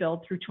as we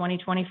build through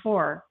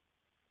 2024.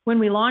 When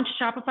we launched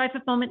Shopify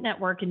Fulfillment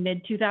Network in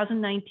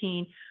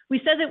mid-2019,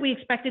 we said that we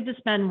expected to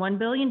spend $1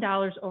 billion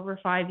over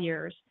 5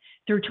 years.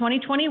 Through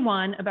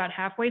 2021, about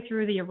halfway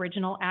through the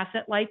original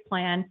asset-light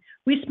plan,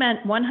 we spent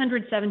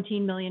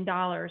 $117 million,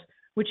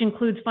 which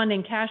includes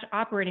funding cash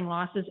operating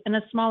losses and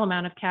a small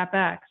amount of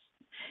CapEx.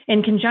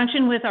 In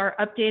conjunction with our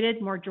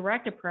updated, more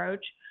direct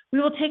approach, we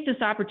will take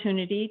this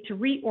opportunity to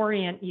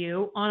reorient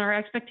you on our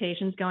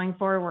expectations going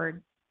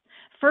forward.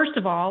 First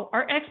of all,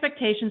 our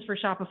expectations for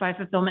Shopify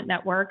Fulfillment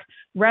Network,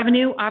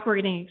 revenue,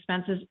 operating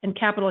expenses, and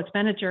capital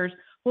expenditures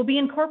will be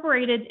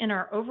incorporated in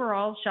our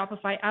overall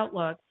Shopify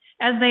outlook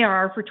as they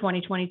are for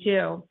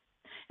 2022.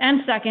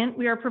 And second,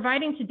 we are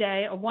providing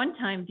today a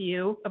one-time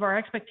view of our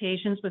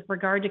expectations with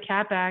regard to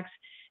CapEx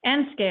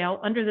and scale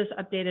under this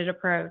updated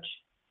approach.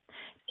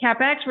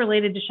 CapEx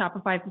related to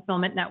Shopify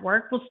Fulfillment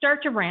Network will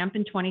start to ramp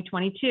in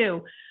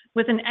 2022,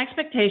 with an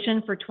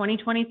expectation for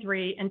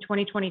 2023 and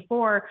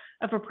 2024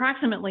 of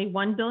approximately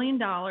 $1 billion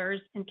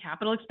in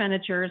capital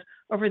expenditures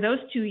over those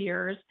 2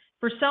 years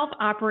for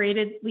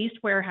self-operated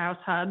leased warehouse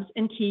hubs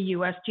in key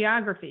U.S.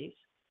 geographies.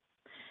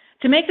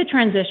 To make the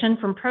transition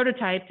from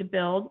prototype to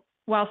build,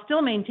 while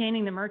still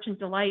maintaining the merchant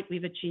delight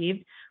we've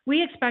achieved,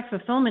 we expect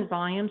fulfillment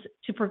volumes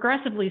to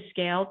progressively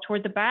scale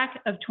toward the back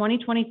of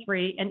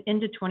 2023 and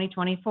into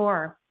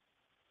 2024.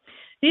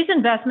 These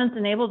investments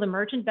enable the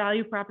merchant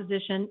value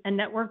proposition and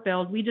network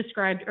build we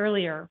described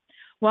earlier.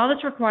 While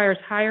this requires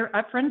higher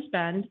upfront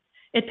spend,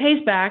 it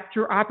pays back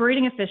through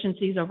operating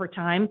efficiencies over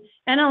time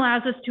and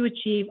allows us to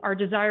achieve our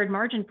desired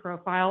margin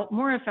profile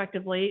more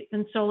effectively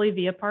than solely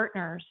via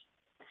partners.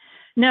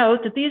 Note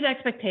that these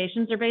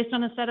expectations are based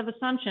on a set of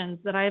assumptions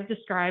that I have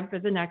described for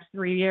the next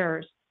 3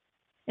 years.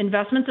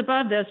 Investments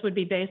above this would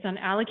be based on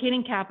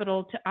allocating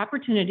capital to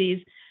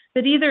opportunities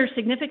that either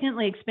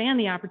significantly expand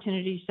the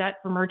opportunity set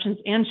for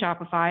merchants and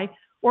Shopify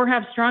or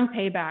have strong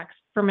paybacks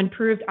from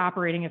improved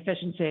operating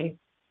efficiency.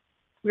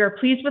 We are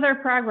pleased with our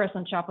progress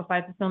on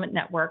Shopify Fulfillment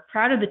Network,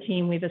 proud of the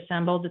team we've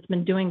assembled that's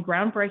been doing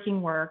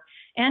groundbreaking work,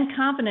 and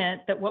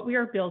confident that what we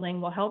are building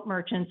will help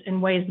merchants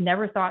in ways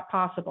never thought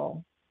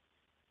possible.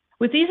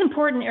 With these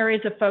important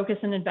areas of focus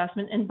and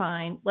investment in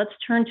mind, let's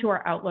turn to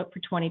our outlook for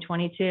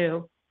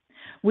 2022.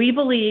 We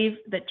believe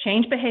that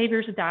change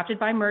behaviors adopted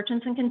by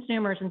merchants and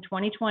consumers in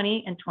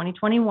 2020 and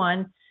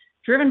 2021,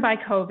 driven by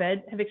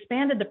COVID, have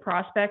expanded the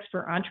prospects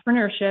for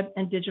entrepreneurship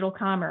and digital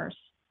commerce.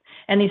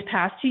 And these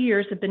past 2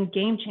 years have been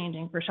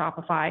game-changing for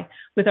Shopify,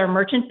 with our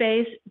merchant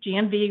base,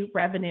 GMV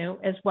revenue,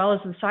 as well as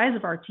the size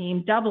of our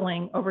team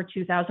doubling over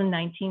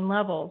 2019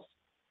 levels.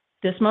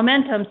 This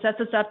momentum sets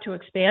us up to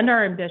expand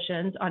our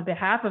ambitions on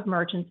behalf of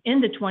merchants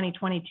into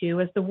 2022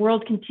 as the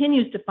world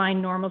continues to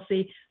find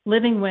normalcy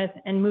living with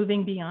and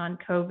moving beyond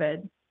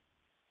COVID.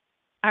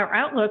 Our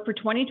outlook for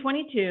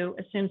 2022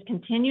 assumes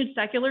continued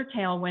secular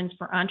tailwinds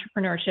for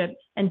entrepreneurship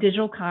and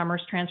digital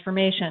commerce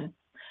transformation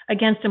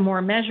against a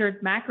more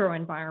measured macro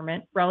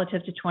environment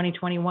relative to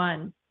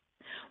 2021.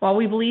 While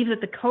we believe that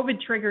the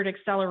COVID-triggered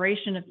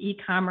acceleration of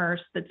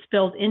e-commerce that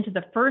spilled into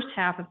the first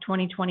half of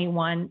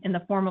 2021 in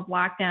the form of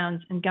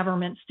lockdowns and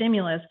government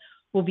stimulus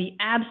will be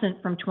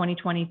absent from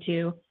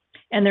 2022,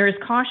 and there is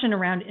caution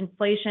around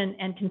inflation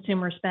and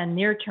consumer spend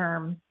near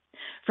term,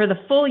 for the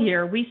full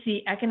year, we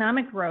see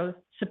economic growth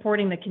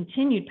supporting the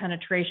continued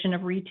penetration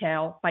of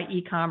retail by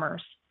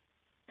e-commerce.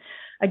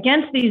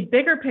 Against these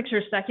bigger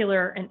picture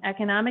secular and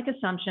economic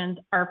assumptions,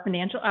 our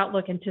financial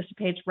outlook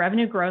anticipates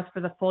revenue growth for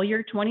the full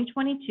year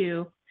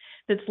 2022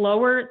 that's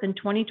lower than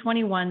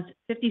 2021's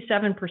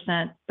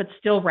 57%, but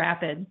still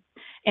rapid,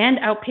 and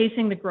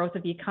outpacing the growth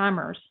of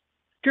e-commerce,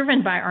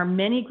 driven by our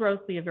many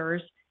growth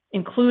levers,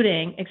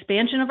 including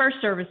expansion of our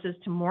services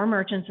to more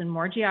merchants and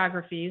more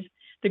geographies,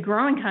 the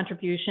growing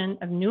contribution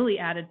of newly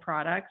added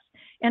products,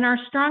 and our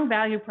strong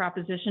value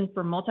proposition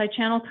for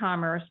multi-channel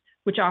commerce,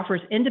 which offers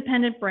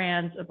independent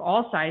brands of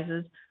all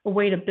sizes a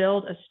way to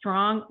build a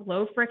strong,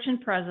 low-friction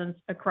presence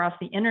across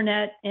the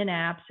internet, in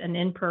apps, and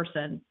in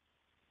person.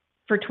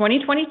 For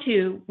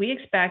 2022, we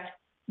expect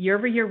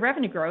year-over-year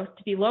revenue growth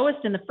to be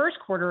lowest in the first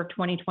quarter of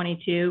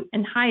 2022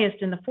 and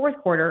highest in the fourth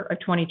quarter of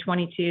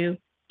 2022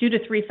 due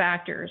to 3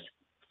 factors.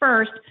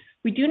 First,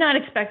 we do not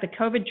expect the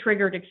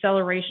COVID-triggered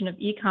acceleration of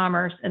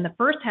e-commerce in the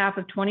first half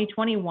of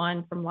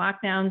 2021 from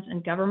lockdowns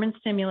and government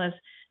stimulus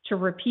to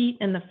repeat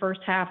in the first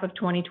half of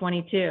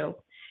 2022.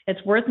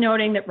 It's worth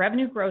noting that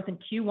revenue growth in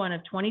Q1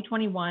 of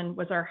 2021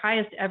 was our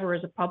highest ever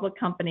as a public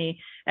company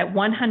at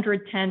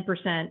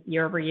 110%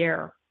 year over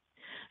year.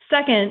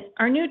 Second,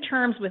 our new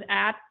terms with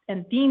app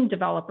and theme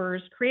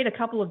developers create a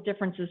couple of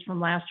differences from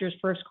last year's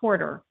first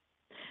quarter.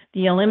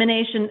 The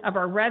elimination of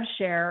our rev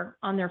share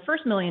on their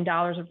first $1 million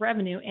of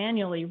revenue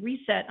annually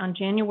reset on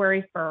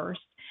January 1st,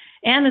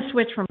 and the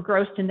switch from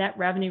gross to net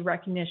revenue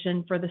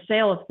recognition for the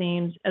sale of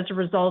themes as a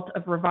result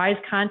of revised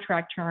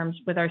contract terms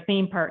with our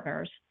theme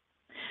partners.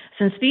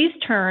 Since these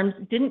terms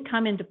didn't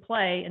come into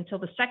play until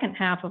the second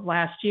half of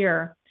last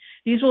year,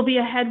 these will be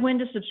a headwind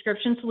to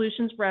subscription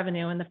solutions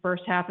revenue in the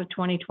first half of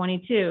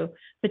 2022,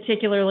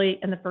 particularly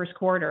in the first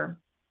quarter.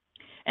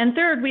 And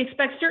third, we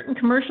expect certain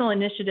commercial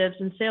initiatives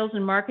and sales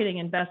and marketing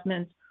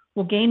investments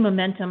will gain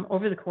momentum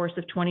over the course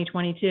of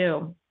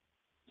 2022.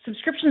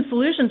 Subscription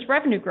solutions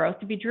revenue growth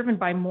to be driven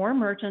by more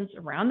merchants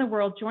around the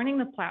world joining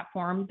the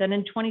platform than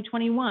in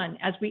 2021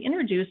 as we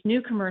introduce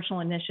new commercial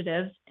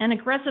initiatives and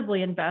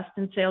aggressively invest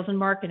in sales and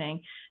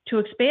marketing to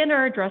expand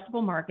our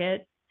addressable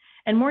market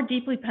and more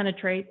deeply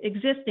penetrate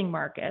existing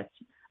markets,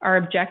 Our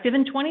objective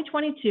in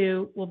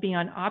 2022 will be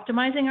on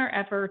optimizing our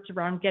efforts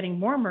around getting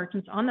more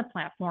merchants on the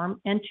platform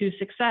and to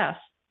success.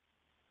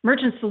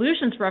 Merchant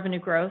Solutions revenue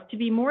growth to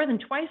be more than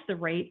twice the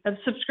rate of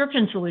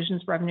Subscription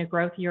Solutions revenue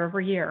growth year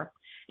over year,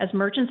 as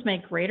merchants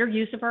make greater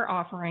use of our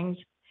offerings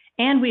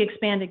and we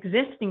expand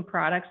existing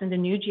products into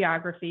new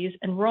geographies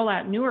and roll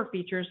out newer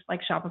features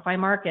like Shopify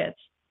Markets.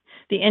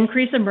 The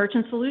increase in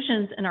Merchant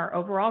Solutions in our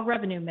overall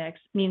revenue mix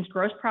means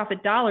gross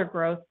profit dollar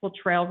growth will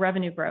trail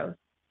revenue growth.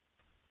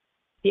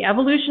 The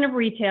evolution of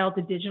retail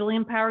to digitally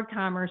empowered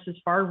commerce is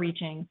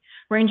far-reaching,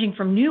 ranging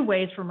from new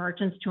ways for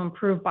merchants to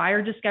improve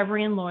buyer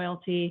discovery and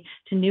loyalty,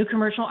 to new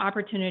commercial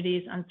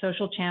opportunities on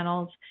social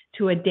channels,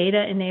 to a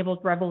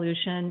data-enabled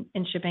revolution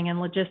in shipping and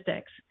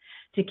logistics.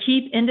 To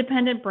keep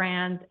independent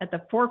brands at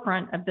the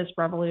forefront of this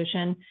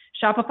revolution,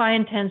 Shopify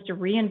intends to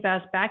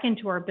reinvest back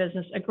into our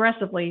business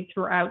aggressively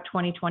throughout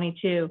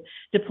 2022,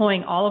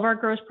 deploying all of our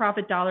gross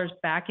profit dollars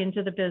back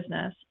into the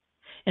business.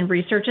 In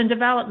research and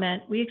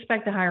development, we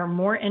expect to hire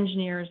more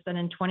engineers than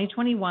in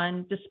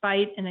 2021,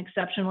 despite an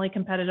exceptionally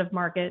competitive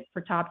market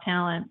for top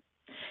talent.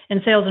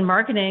 In sales and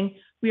marketing,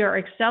 we are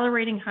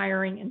accelerating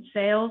hiring in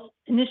sales,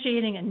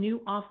 initiating a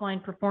new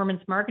offline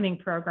performance marketing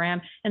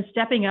program, and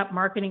stepping up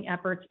marketing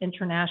efforts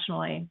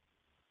internationally.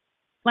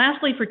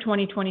 Lastly, for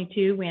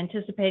 2022, we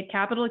anticipate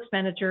capital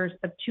expenditures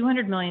of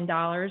 $200 million,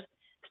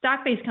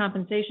 stock-based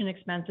compensation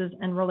expenses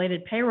and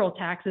related payroll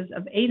taxes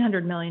of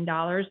 $800 million,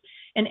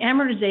 and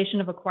amortization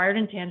of acquired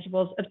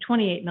intangibles of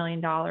 $28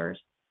 million.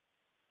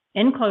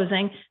 In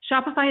closing,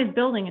 Shopify is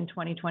building in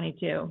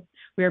 2022.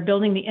 We are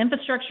building the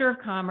infrastructure of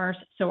commerce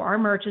so our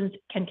merchants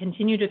can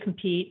continue to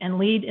compete and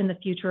lead in the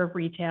future of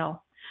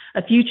retail,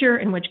 a future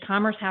in which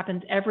commerce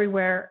happens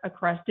everywhere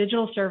across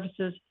digital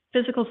services,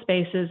 physical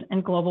spaces,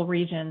 and global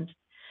regions.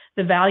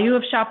 The value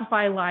of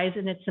Shopify lies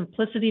in its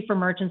simplicity for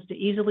merchants to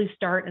easily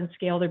start and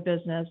scale their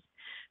business.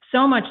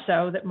 So much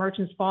so that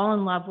merchants fall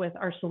in love with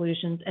our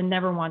solutions and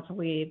never want to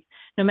leave,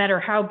 no matter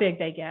how big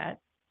they get.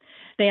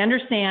 They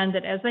understand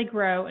that as they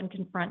grow and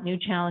confront new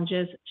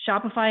challenges,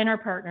 Shopify and our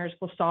partners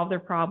will solve their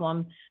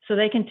problem so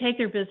they can take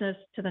their business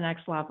to the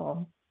next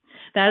level.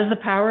 That is the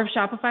power of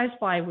Shopify's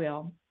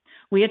flywheel.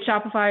 We at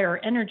Shopify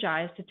are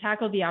energized to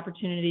tackle the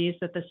opportunities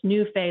that this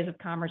new phase of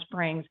commerce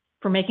brings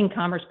for making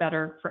commerce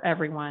better for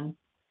everyone.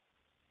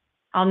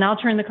 I'll now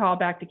turn the call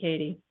back to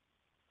Katie.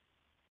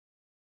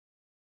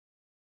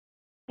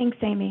 Thanks,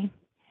 Amy.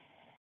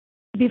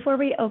 Before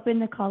we open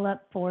the call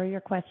up for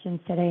your questions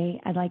today,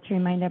 I'd like to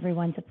remind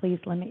everyone to please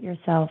limit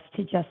yourself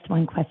to just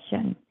one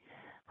question.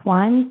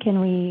 Juan,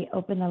 can we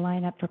open the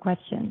line up for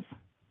questions?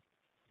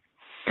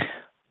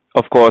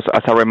 Of course,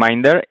 as a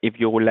reminder, if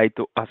you would like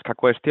to ask a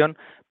question,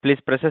 please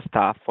press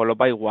star followed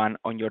by 1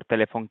 on your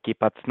telephone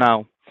keypads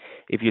now.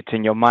 If you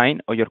change your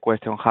mind or your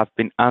question has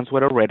been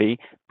answered already,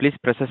 please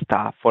press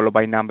star followed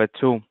by number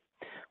 2.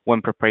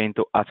 When preparing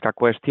to ask a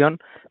question,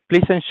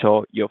 please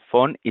ensure your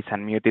phone is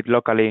unmuted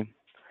locally.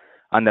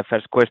 And the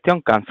first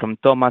question comes from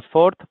Thomas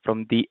Ford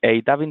from D.A.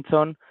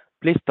 Davidson.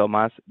 Please,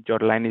 Thomas, your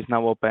line is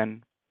now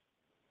open.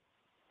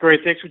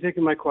 Great, thanks for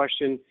taking my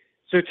question.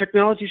 So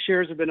technology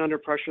shares have been under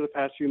pressure the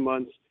past few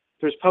months.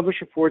 There's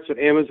published reports that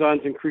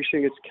Amazon's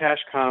increasing its cash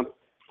comp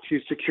to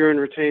secure and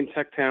retain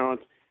tech talent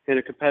in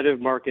a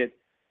competitive market.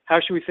 How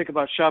should we think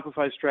about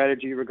Shopify's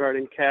strategy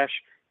regarding cash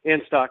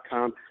and stock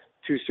comp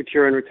to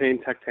secure and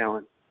retain tech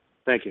talent?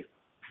 Thank you.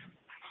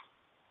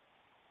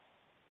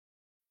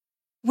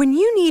 When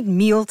you need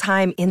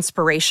mealtime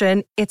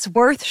inspiration, it's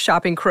worth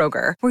shopping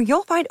Kroger, where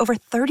you'll find over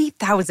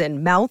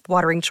 30,000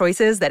 mouth-watering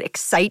choices that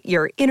excite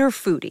your inner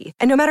foodie.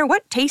 And no matter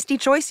what tasty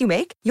choice you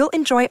make, you'll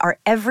enjoy our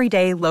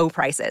everyday low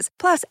prices,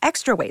 plus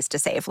extra ways to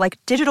save, like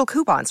digital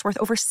coupons worth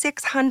over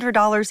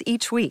 $600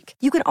 each week.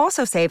 You can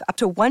also save up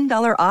to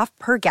 $1 off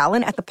per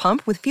gallon at the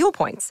pump with fuel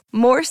points.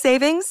 More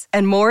savings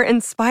and more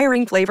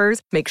inspiring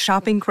flavors make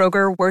shopping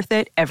Kroger worth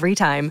it every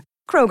time.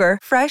 Kroger,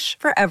 fresh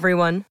for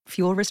everyone.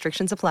 Fuel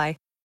restrictions apply.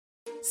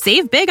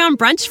 Save big on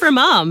brunch for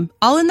mom,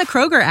 all in the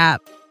Kroger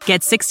app.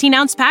 Get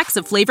 16-ounce packs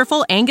of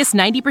flavorful Angus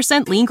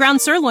 90% lean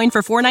ground sirloin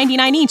for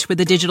 $4.99 each with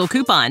a digital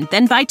coupon.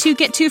 Then buy 2,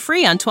 get 2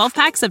 free on 12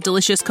 packs of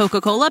delicious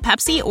Coca-Cola,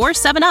 Pepsi, or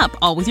 7-Up,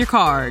 all with your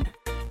card.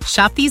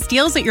 Shop these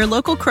deals at your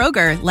local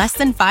Kroger, less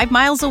than 5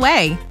 miles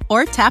away.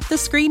 Or tap the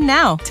screen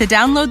now to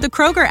download the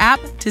Kroger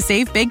app to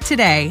save big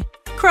today.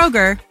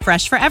 Kroger,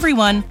 fresh for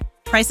everyone.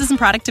 Prices and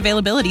product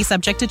availability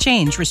subject to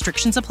change.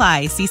 Restrictions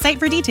apply. See site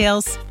for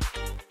details.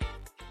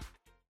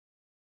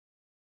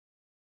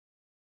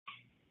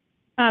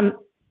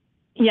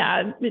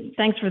 Yeah,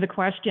 thanks for the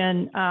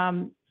question.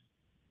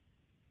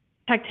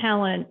 Tech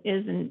talent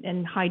is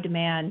in high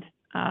demand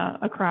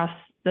across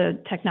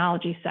the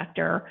technology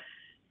sector.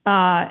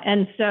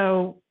 And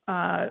so,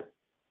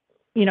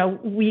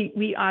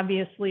 we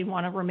obviously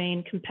want to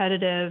remain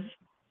competitive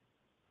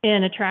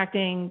in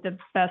attracting the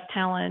best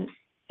talent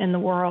in the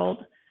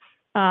world.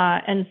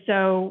 And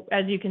so,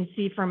 as you can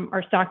see from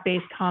our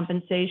stock-based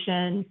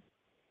compensation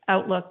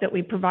outlook that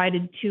we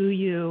provided to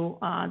you,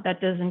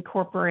 that does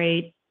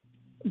incorporate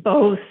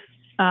both,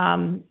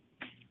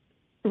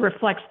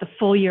 reflects the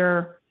full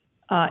year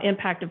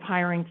impact of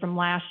hiring from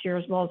last year,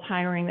 as well as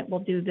hiring that we'll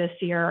do this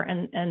year,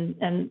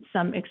 and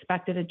some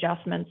expected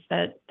adjustments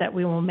that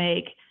we will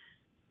make.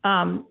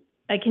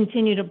 I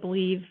continue to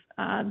believe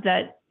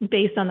that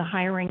based on the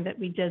hiring that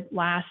we did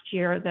last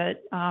year,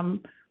 that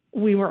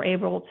we were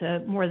able to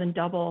more than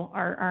double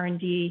our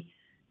R&D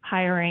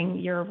hiring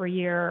year over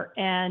year,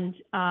 and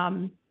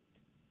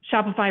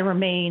Shopify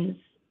remains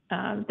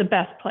the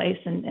best place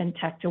in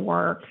tech to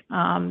work.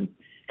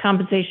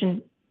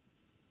 Compensation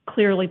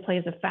clearly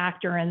plays a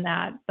factor in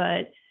that,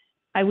 but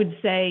I would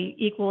say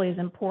equally as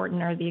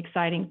important are the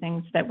exciting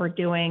things that we're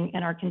doing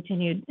and our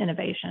continued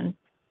innovation.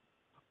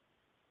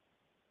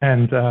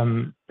 And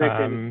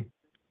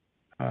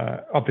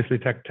obviously,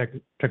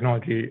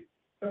 technology.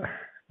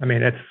 I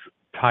mean, it's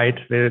tight.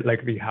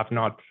 We have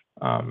not,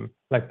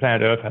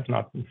 Planet Earth has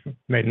not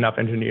made enough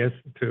engineers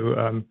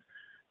to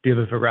deal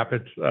with the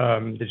rapid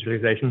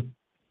digitalization,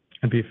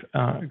 and we've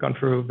gone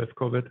through with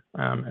COVID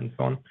and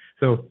so on.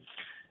 So,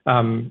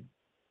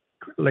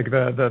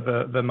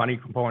 the money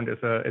component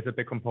is a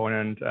big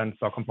component, and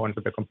stock component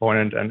is a big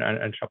component, and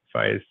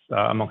Shopify is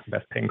amongst the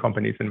best paying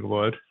companies in the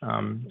world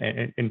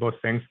in both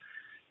things.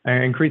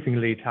 And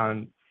increasingly,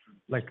 talent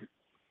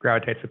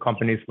gravitates to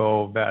companies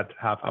though that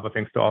have other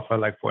things to offer.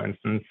 Like for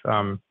instance,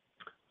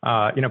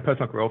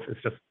 personal growth is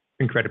just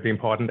incredibly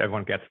important.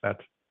 Everyone gets that.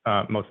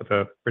 Most of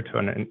the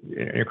return in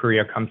your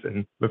career comes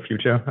in the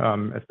future,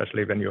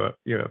 especially when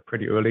you're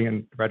pretty early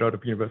and right out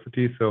of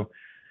university. So,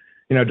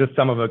 just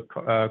some of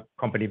the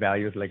company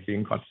values, like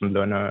being constant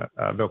learner,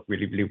 work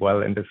really, really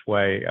well in this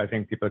way. I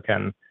think people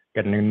can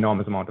get an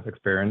enormous amount of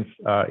experience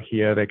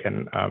here. They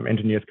can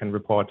engineers can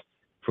report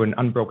through an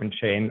unbroken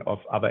chain of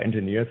other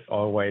engineers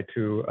all the way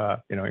to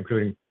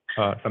including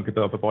some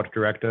people of the board of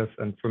directors,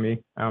 and for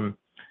me,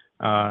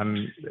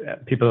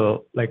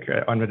 people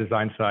on the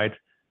design side.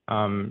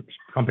 The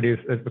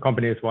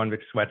company is one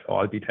which sweats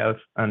all details,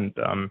 and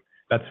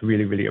that's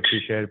really, really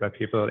appreciated by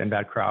people in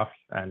that craft.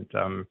 And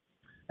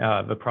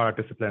the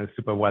product discipline is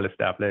super well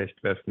established,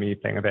 with me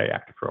playing a very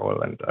active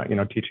role and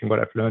teaching what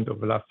I've learned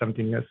over the last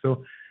 17 years.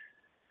 So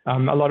a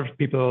lot of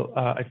people,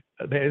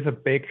 there is a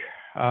big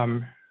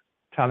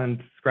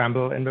talent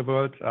scramble in the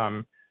world.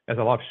 There's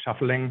a lot of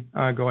shuffling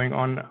going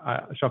on.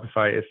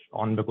 Shopify is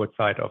on the good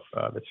side of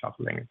the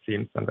shuffling, it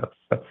seems, and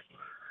that's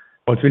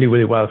works really,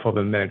 really well for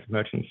the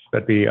merchants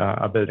that we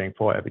are building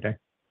for every day.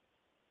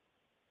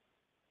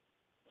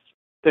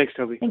 Thanks,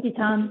 Toby. Thank you,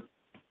 Tom.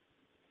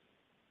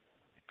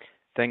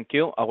 Thank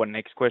you. Our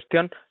next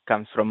question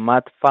comes from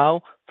Matt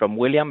Pfau from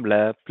William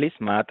Blair. Please,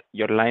 Matt,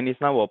 your line is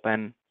now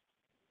open.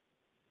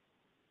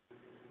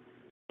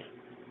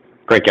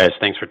 Great, guys.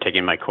 Thanks for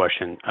taking my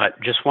question.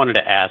 Just wanted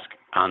to ask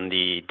on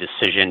the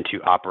decision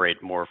to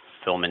operate more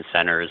fulfillment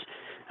centers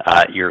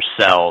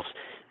yourselves.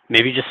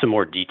 Maybe just some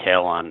more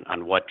detail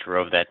on what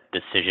drove that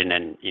decision,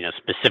 and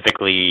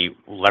specifically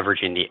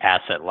leveraging the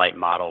asset light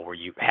model. Were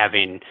you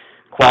having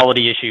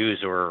quality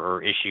issues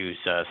or issues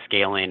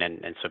scaling,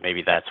 and so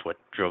maybe that's what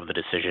drove the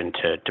decision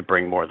to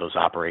bring more of those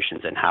operations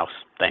in house?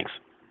 Thanks.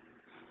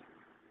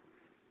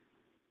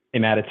 Hey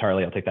Matt, it's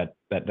Harley. I'll take that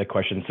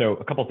question. So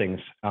a couple things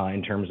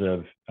in terms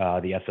of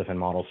the SFN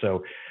model.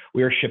 So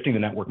we are shifting the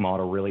network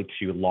model really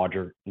to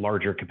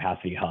larger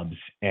capacity hubs,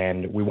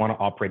 and we want to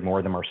operate more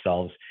of them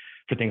ourselves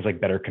for things like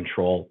better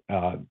control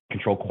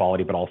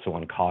quality, but also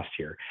on cost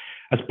here.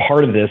 As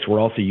part of this, we're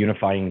also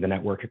unifying the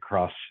network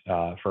across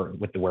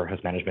with the warehouse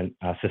management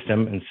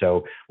system, and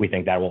so we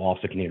think that will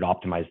also continue to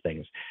optimize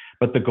things.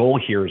 But the goal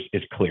here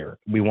is clear.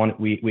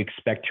 We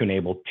expect to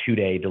enable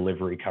 2-day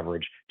delivery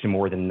coverage to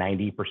more than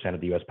 90%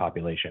 of the U.S.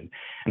 population,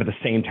 and at the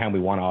same time, we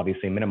want to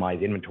obviously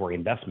minimize inventory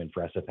investment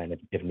for SFN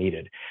if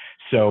needed.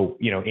 So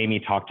Amy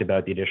talked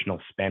about the additional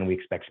spend. We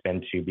expect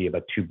spend to be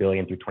about $2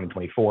 billion through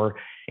 2024,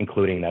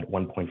 including that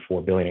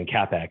 $1.4 billion in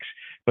CapEx.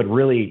 But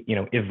really,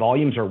 if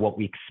volumes are what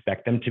we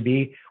expect them to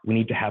be, we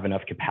need to have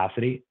enough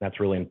capacity. That's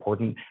really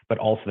important. But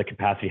also the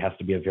capacity has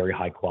to be of very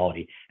high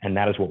quality, and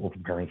that is what we're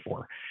preparing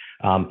for.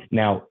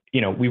 Now,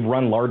 we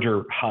run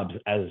larger hubs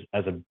as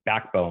a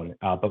backbone,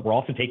 but we're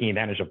also taking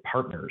advantage of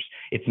partners.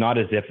 It's not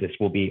as if this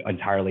will be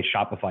entirely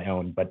Shopify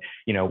owned, but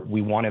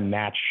we want to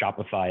match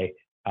Shopify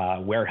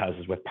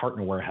warehouses with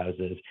partner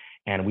warehouses,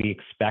 and we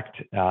expect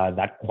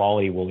that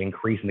quality will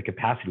increase and the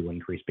capacity will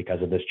increase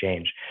because of this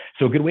change.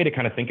 So a good way to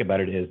kind of think about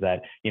it is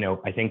that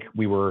I think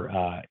we were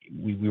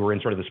in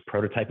sort of this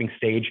prototyping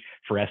stage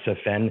for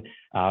SFN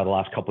the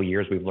last couple of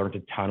years. We've learned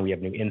a ton. We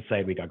have new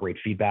insight. We got great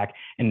feedback,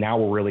 and now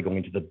we're really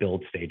going to the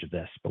build stage of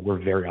this. But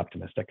we're very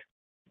optimistic.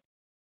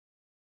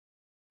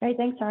 Great,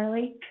 thanks,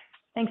 Harley.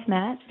 Thanks,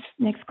 Matt.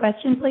 Next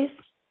question, please.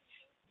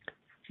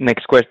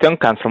 Next question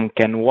comes from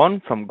Ken Wong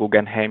from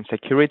Guggenheim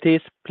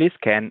Securities. Please,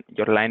 Ken,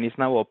 your line is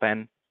now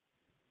open.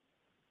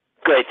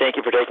 Great, thank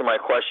you for taking my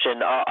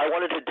question. I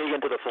wanted to dig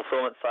into the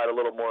fulfillment side a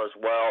little more as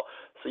well.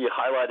 So you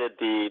highlighted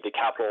the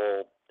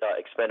capital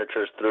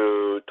expenditures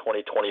through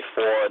 2024.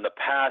 In the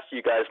past,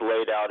 you guys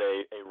laid out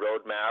a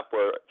roadmap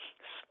where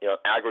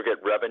aggregate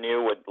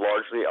revenue would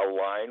largely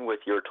align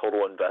with your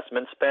total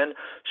investment spend.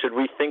 Should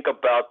we think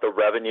about the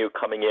revenue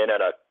coming in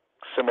at a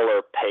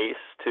similar pace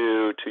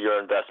to your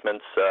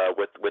investments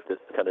with this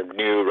kind of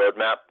new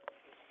roadmap?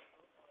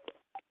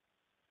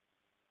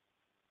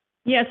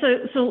 Yeah.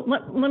 So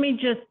let me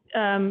just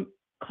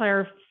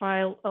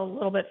clarify a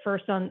little bit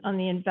first on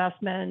the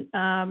investment.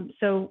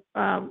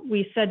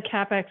 We said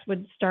CapEx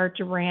would start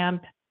to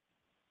ramp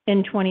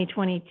in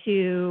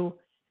 2022,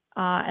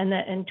 and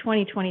that in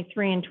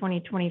 2023 and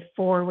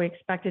 2024 we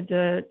expected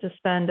to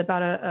spend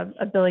about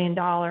 $1 billion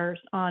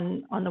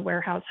on the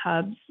warehouse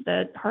hubs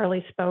that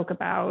Harley spoke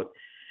about.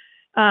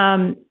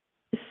 During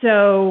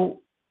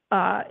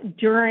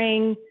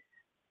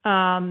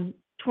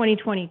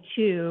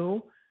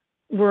 2022.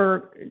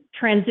 We're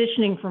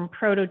transitioning from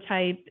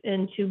prototype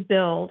into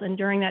build, and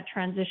during that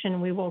transition,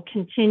 we will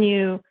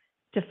continue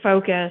to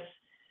focus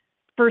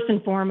first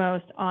and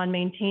foremost on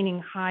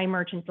maintaining high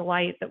merchant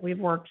delight that we've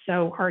worked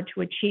so hard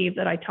to achieve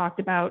that I talked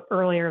about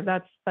earlier.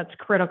 That's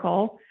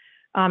critical,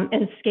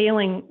 and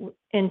scaling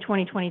in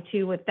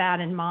 2022 with that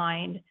in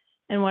mind.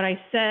 And what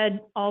I said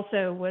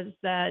also was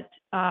that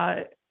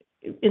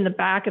in the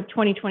back of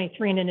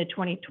 2023 and into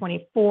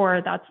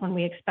 2024, that's when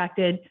we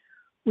expected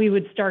we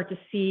would start to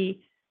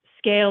see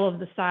scale of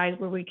the size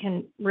where we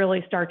can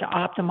really start to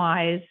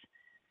optimize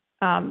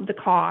the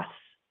costs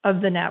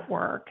of the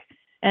network.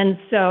 And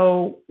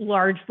so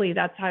largely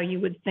that's how you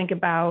would think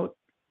about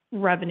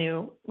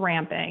revenue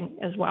ramping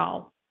as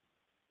well.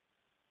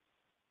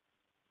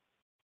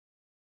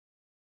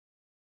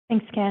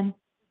 Thanks, Ken.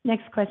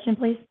 Next question,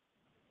 please.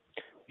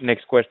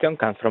 Next question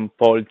comes from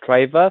Paul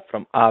Treiber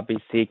from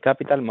RBC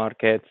Capital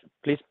Markets.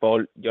 Please,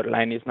 Paul, your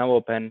line is now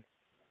open.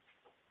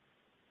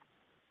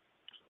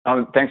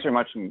 Thanks very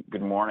much, and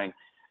good morning.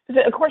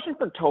 A question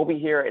for Toby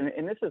here,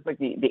 and this is like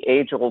the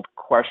age-old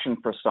question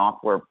for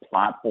software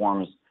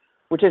platforms,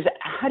 which is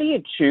how do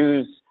you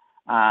choose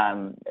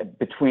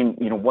between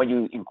what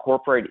you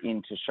incorporate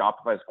into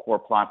Shopify's core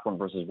platform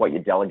versus what you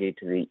delegate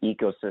to the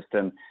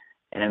ecosystem?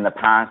 And in the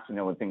past,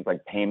 with things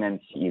like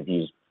payments, you've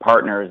used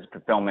partners,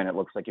 fulfillment. It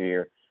looks like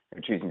you're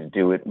choosing to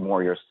do it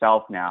more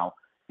yourself now.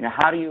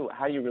 How do you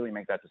really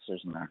make that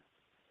decision there?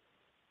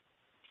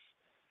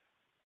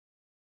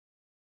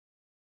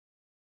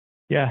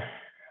 Yeah.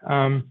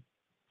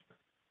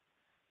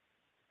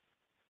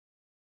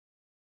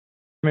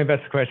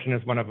 Best question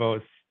is one of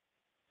those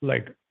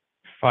like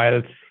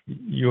files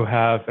you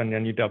have and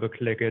then you double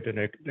click it and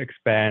it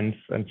expands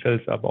and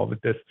fills up all the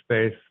disk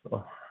space.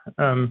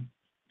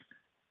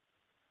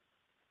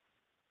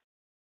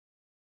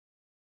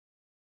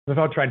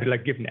 Without trying to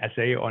give an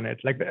essay on it,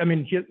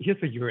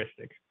 here's a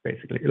heuristic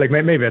basically.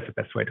 Maybe that's the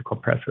best way to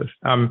compress this.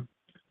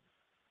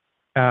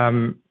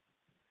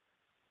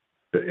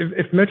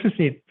 If merchants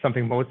need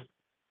something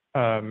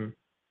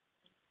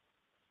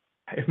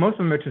if most of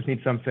the merchants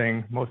need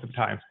something most of the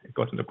time, it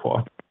goes in the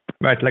core,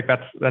 right?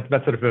 That's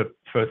sort of a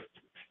first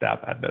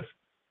step at this.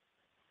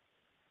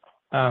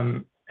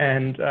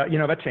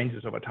 That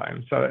changes over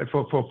time. So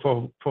for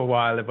a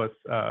while it was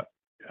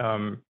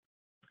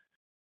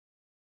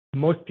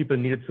most people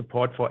needed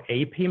support for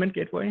a payment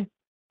gateway.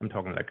 I'm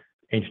talking like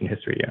ancient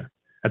history here.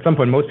 At some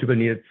point, most people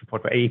needed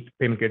support for a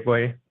payment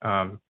gateway.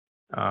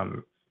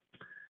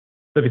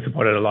 So we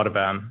supported a lot of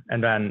them,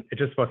 and then it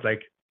just was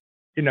like,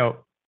 we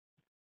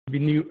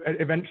knew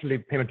eventually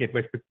payment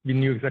gateways. We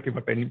knew exactly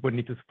what they would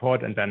need to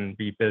support, and then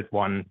we built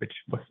one which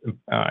was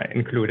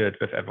included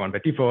with everyone by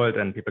default,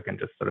 and people can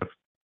just sort of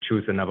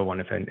choose another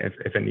one if they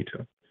need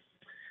to.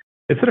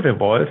 It sort of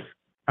evolves.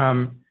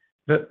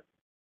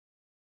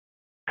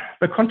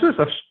 The contours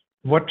of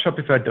what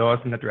Shopify does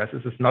and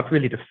addresses is not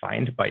really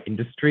defined by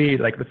industry.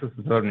 This is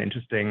sort of an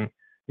interesting.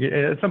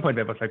 At some point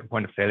there was like a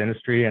point of sale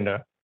industry and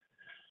a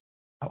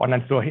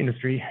online store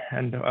industry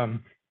and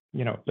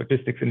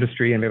logistics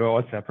industry, and they were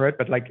all separate.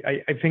 But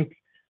I think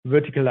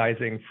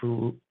verticalizing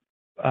through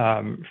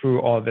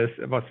all this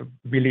was a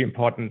really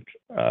important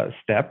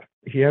step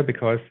here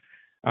because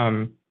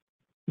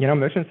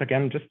merchants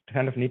again just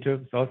kind of need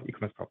to solve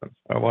e-commerce problems.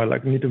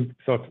 Need to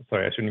solve.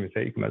 Sorry, I shouldn't even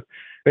say e-commerce.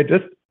 They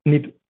just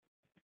need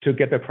to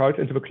get their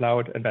products into the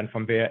cloud and then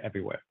from there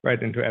everywhere,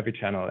 right, into every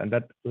channel. And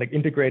that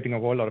integrating a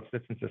whole lot of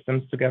different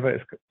systems together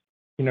is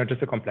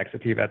just a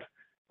complexity that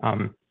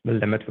will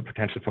limit the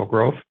potential for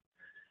growth.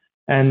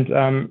 And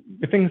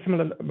the thing is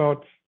similar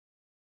about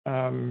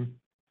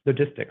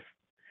logistics,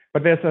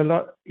 but there's a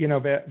lot,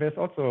 there's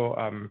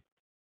also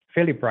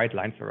fairly bright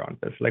lines around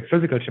this. Like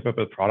physical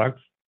shippable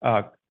products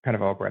are kind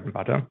of our bread and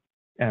butter,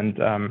 and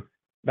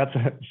that's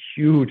a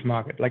huge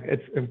market.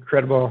 It's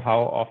incredible how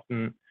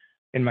often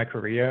in my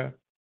career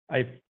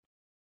I've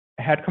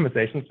had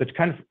conversations which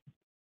kind of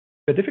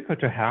they're difficult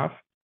to have,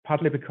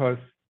 partly because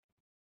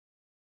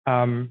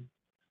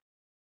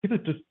people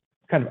just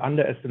kind of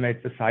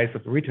underestimate the size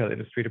of the retail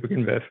industry to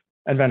begin with,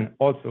 and then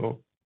also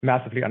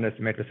massively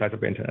underestimate the size of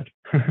the internet.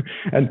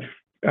 And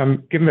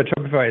given that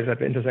Shopify is at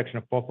the intersection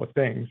of both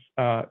things,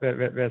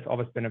 there's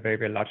always been a very,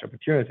 very large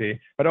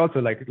opportunity, but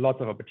also lots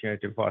of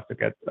opportunity for us to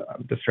get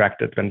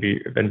distracted when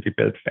we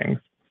build things.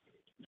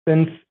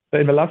 Since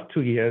in the last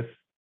 2 years,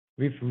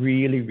 we've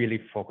really,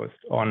 really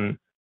focused on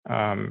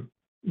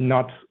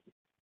not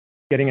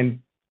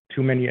getting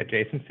too many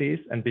adjacencies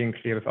and being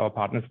clear with our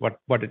partners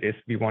what it is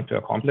we want to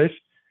accomplish.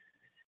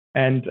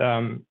 And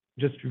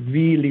just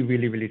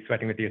really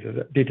sweating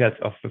the details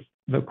of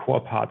the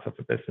core parts of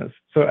the business.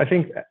 So I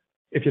think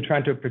if you're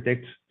trying to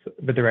predict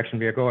the direction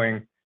we are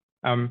going,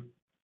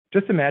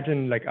 just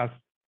imagine like us,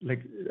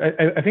 like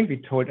I think we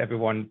told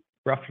everyone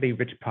roughly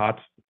which part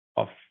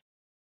of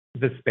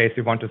this space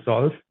we want to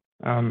solve.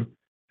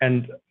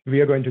 And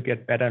we are going to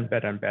get better and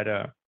better and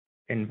better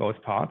in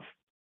both parts.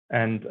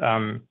 And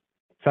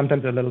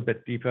sometimes a little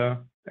bit deeper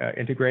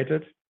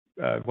integrated,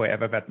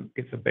 wherever that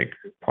gives a big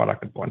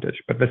product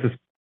advantage. But this is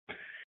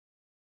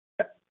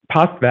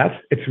past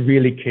that, it's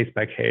really case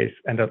by case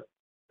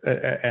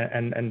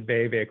and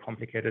very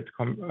complicated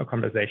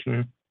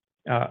conversation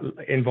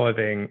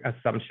involving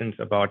assumptions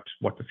about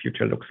what the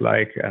future looks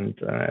like and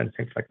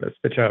things like this,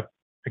 which are,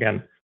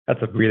 again,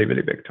 that's a really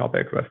big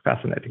topic, a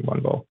fascinating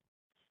one, though.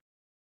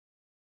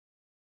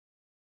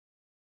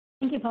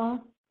 Thank you, Paul.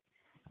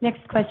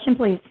 Next question,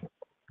 please.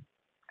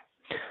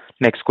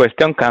 Next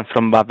question comes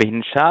from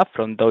Bhavin Shah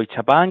from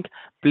Deutsche Bank.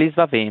 Please,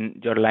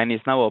 Bhavin, your line is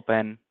now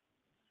open.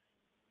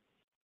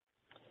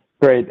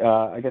 Great.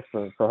 I guess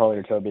for Harley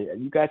or Toby,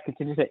 you guys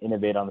continue to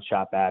innovate on the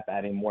Shop app,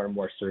 adding more and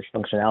more search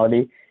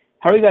functionality.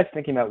 How are you guys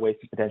thinking about ways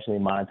to potentially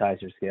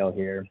monetize your scale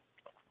here,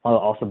 while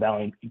also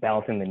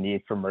balancing the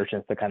need for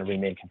merchants to kind of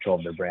remain in control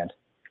of their brand?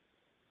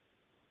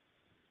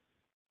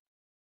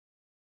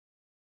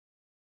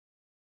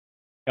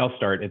 I'll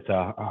start. It's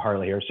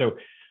Harley here. So,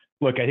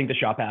 look, I think the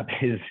Shop app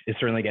is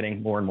certainly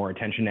getting more and more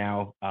attention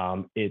now.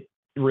 It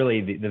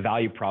really the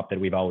value prop that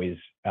we've always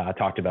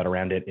talked about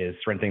around it is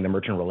strengthening the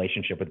merchant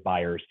relationship with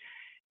buyers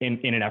in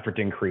an effort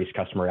to increase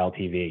customer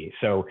LTV.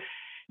 So,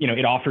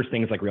 it offers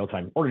things like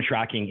real-time order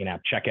tracking,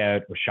 in-app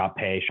checkout with Shop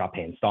Pay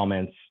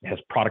installments. It has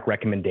product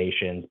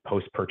recommendations,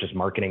 post-purchase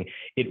marketing.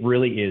 It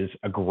really is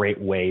a great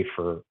way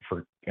for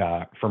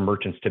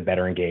merchants to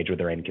better engage with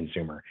their end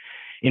consumer.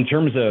 In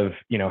terms of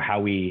how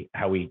we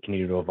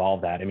continue to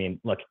evolve that, I mean,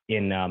 look,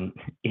 in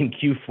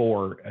Q4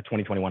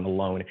 2021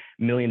 alone,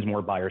 millions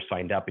more buyers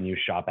signed up and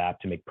used Shop app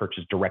to make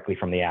purchases directly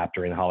from the app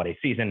during the holiday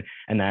season,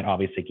 and that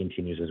obviously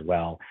continues as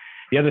well.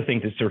 The other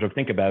thing to sort of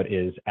think about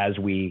is as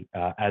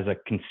a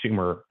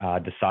consumer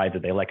decides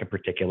that they like a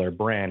particular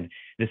brand,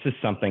 this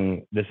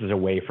is a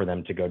way for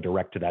them to go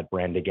direct to that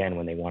brand again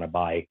when they want to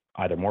buy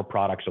either more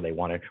products or they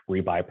want to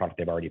rebuy a product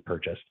they've already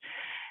purchased.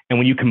 And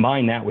when you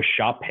combine that with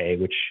Shop Pay,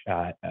 which,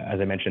 as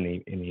I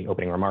mentioned in the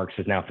opening remarks,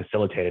 has now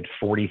facilitated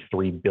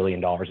 $43 billion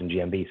in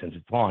GMV since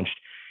it's launched,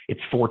 it's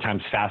 4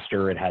 times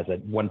faster. It has a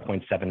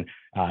 1.7x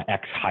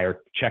higher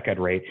checkout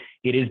rate.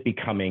 It is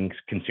becoming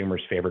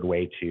consumers' favorite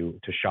way to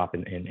shop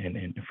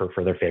and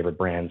for their favorite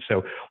brands.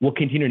 So we'll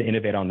continue to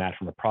innovate on that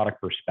from a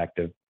product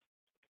perspective.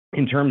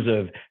 In terms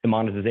of the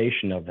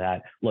monetization of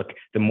that, look,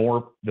 the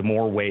more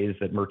ways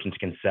that merchants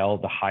can sell,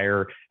 the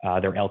higher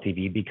their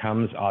LTV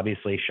becomes.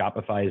 Obviously,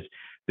 Shopify's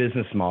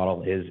business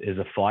model is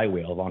a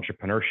flywheel of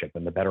entrepreneurship,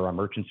 and the better our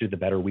merchants do, the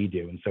better we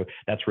do. And so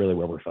that's really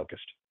where we're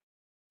focused.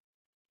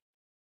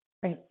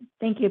 Great.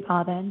 Thank you,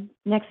 Pavan.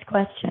 Next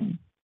question.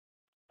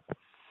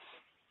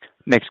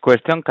 Next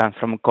question comes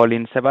from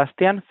Colin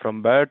Sebastian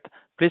from Baird.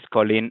 Please,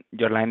 Colin,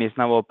 your line is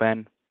now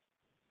open.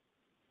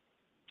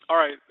 All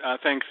right.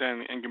 Thanks,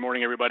 and good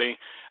morning, everybody.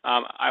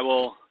 I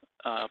will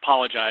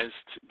apologize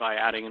by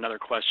adding another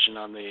question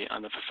on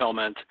the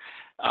fulfillment.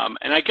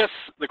 And I guess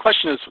the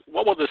question is,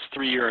 what will this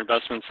 3-year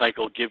investment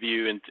cycle give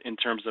you in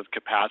terms of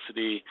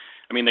capacity?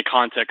 I mean, the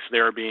context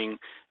there being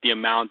the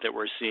amount that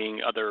we're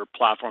seeing other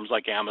platforms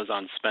like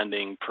Amazon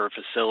spending per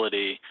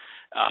facility.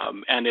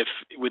 And if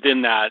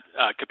within that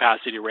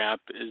capacity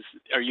ramp,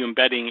 are you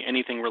embedding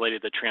anything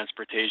related to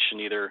transportation,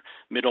 either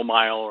middle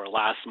mile or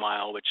last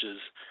mile, which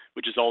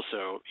is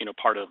also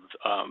part of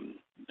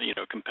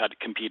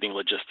competing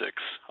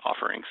logistics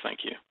offerings? Thank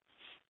you.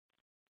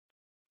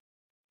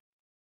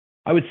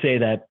 I would say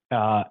that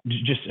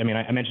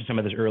I mentioned some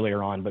of this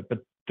earlier on, but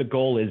the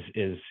goal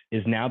is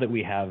now that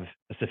we have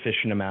a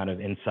sufficient amount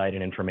of insight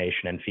and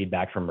information and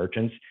feedback from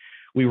merchants,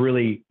 we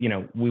really,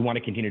 we want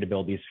to continue to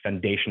build these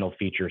foundational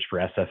features for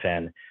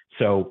SFN.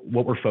 So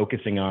what we're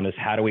focusing on is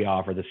how do we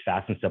offer this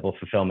fast and simple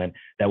fulfillment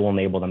that will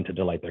enable them to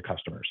delight their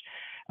customers.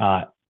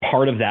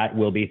 Part of that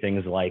will be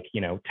things like,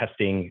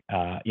 testing,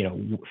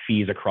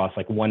 fees across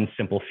like one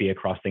simple fee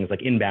across things like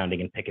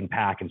inbounding and pick and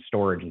pack and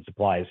storage and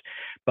supplies.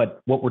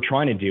 But what we're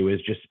trying to do is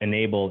just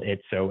enable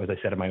it. So as I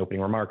said in my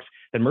opening remarks,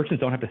 that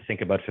merchants don't have to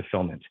think about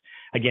fulfillment.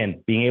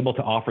 Again, being able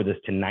to offer this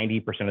to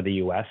 90% of the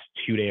US,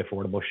 2-day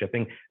affordable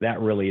shipping,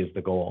 that really is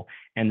the goal.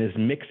 And this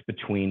mix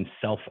between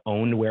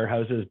self-owned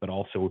warehouses, but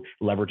also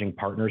leveraging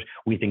partners,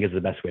 we think is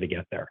the best way to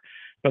get there.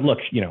 But look,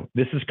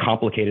 this is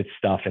complicated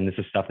stuff, and this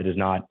is stuff that is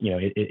not,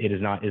 it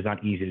is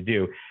not easy to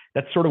do.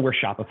 That's sort of where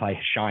Shopify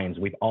shines.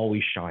 We've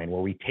always shined,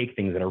 where we take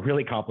things that are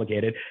really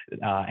complicated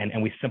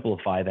and we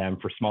simplify them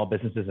for small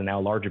businesses and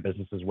now larger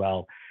businesses as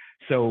well.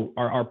 So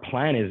our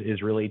plan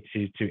is really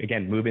to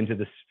again move into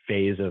this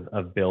phase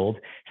of build,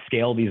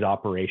 scale these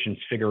operations,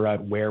 figure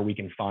out where we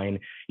can find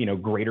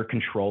greater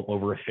control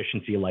over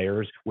efficiency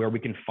layers, where we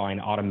can find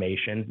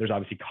automation. There's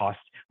obviously cost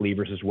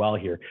levers as well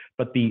here,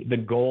 but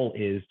the goal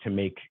is to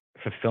make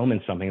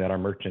fulfillment something that our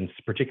merchants,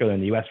 particularly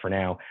in the US for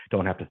now,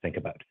 don't have to think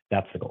about.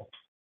 That's the goal.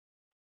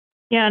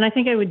 Yeah, and I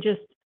think I would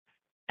just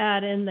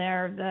add in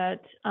there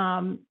that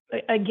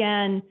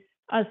again,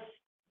 us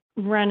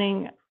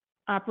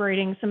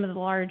operating some of the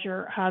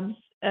larger hubs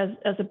as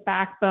a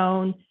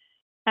backbone,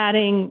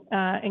 adding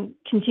and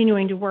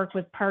continuing to work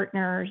with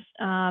partners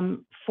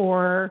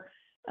for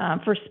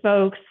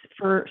spokes,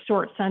 for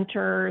sort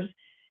centers,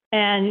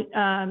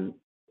 and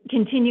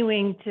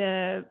continuing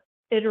to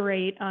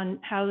iterate on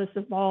how this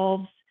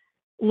evolves,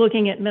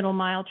 looking at middle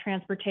mile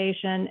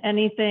transportation,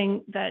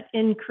 anything that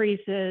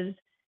increases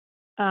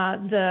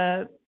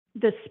the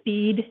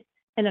speed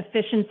and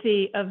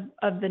efficiency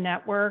of the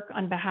network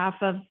on behalf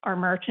of our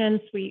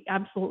merchants, we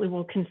absolutely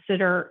will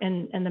consider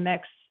in the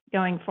mix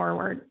going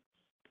forward.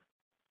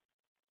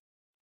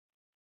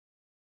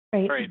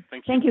 Great.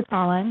 Thank you. Thank you,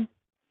 Colin.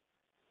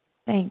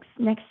 Thanks.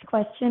 Next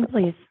question,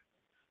 please.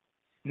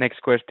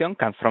 Next question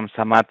comes from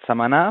Samad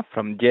Samana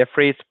from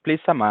Jefferies. Please,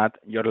 Samad,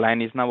 your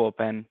line is now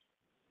open.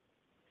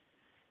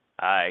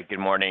 Hi, good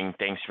morning.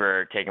 Thanks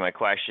for taking my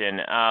question.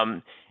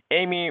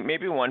 Amy,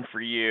 maybe one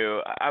for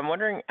you. I'm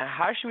wondering,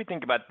 how should we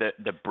think about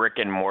the brick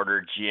and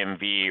mortar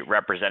GMV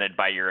represented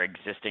by your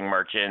existing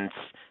merchants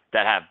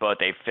that have both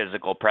a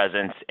physical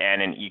presence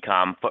and an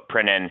e-com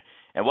footprint in,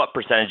 and what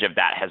percentage of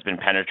that has been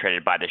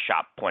penetrated by the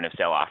Shop point of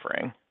sale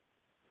offering?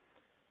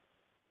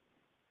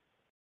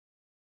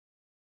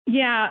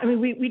 Yeah, I mean,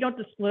 we don't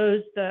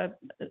disclose the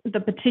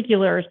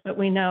particulars, but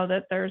we know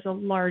that there's a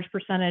large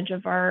percentage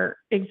of our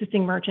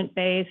existing merchant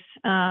base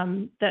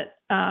that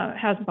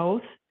has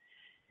both.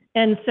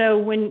 And so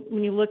when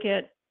you look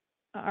at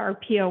our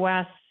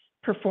POS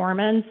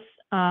performance,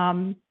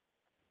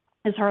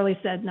 as Harley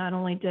said, not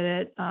only did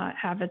it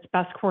have its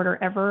best quarter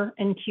ever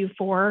in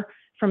Q4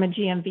 from a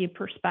GMV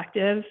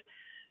perspective,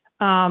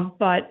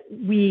 but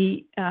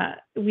we've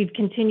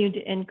continued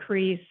to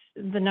increase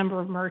the number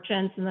of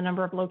merchants and the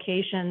number of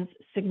locations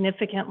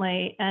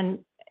significantly. And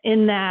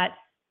in that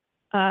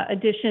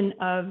addition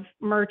of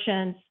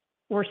merchants,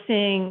 we're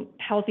seeing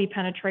healthy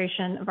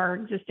penetration of our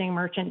existing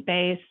merchant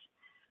base.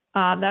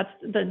 That's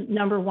the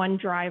number one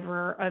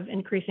driver of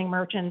increasing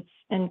merchants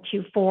in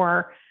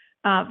Q4,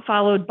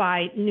 followed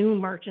by new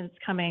merchants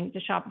coming to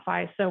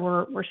Shopify. So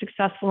we're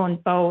successful in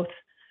both.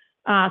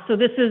 So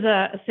this is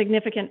a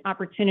significant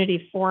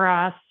opportunity for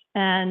us.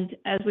 And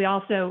as we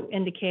also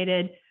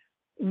indicated,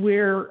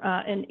 we're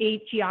in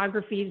 8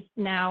 geographies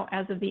now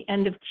as of the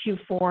end of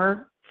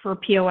Q4 for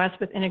POS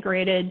with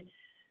integrated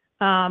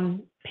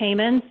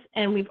payments,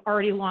 and we've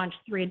already launched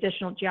 3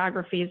 additional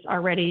geographies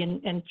already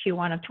in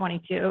Q1 of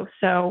 22.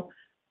 So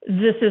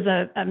this is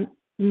a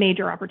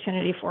major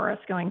opportunity for us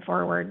going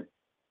forward.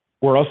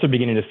 We're also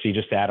beginning to see,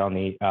 just to add on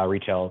the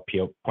retail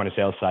point of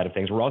sale side of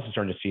things, we're also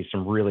starting to see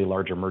some really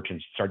larger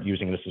merchants start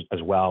using this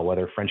as well,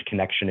 whether French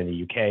Connection in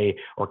the UK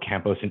or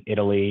Campos in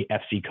Italy,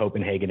 FC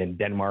Copenhagen in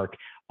Denmark,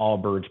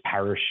 Allbirds,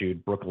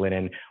 Parachute,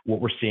 Brooklinen.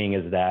 What we're seeing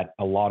is that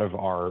a lot of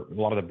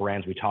the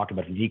brands we talk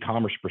about from the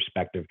e-commerce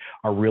perspective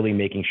are really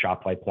making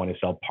Shopify point of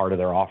sale part of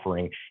their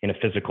offering in a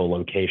physical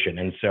location.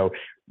 And so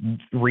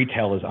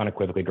retail is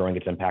unequivocally growing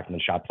its impact in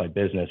the Shopify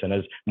business. And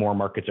as more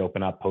markets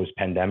open up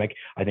post-pandemic,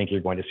 I think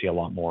you're going to see a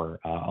lot more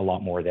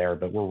there.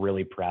 But we're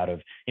really proud of,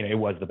 it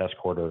was the best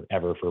quarter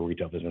ever for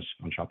retail business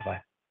on Shopify.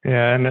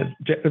 Yeah, and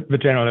the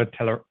general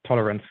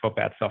tolerance for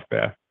bad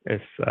software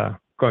is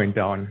going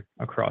down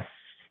across,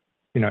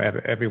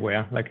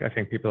 everywhere. Like I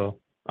think people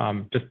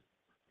just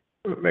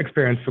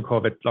experience for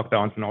COVID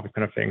lockdowns and all these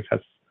kind of things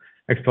has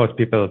exposed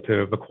people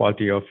to the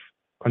quality of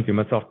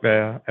consumer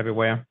software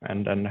everywhere,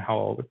 and then how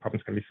all the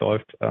problems can be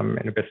solved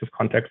in a business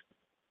context.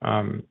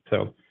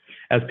 So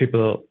as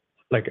people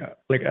like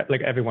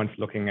everyone's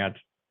looking at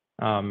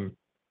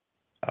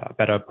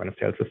better point of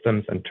sale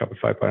systems, and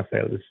Shopify point of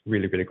sale is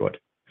really, really good.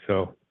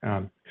 So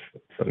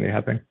certainly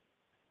helping.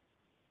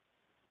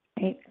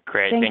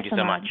 Great. Thank you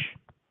so much.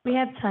 We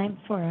have time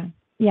for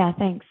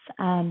thanks.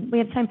 We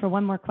have time for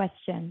one more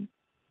question.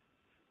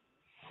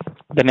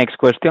 The next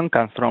question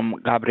comes from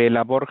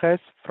Gabriela Borges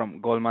from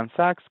Goldman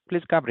Sachs.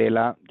 Please,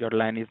 Gabriela, your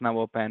line is now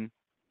open.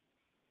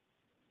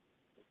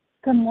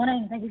 Good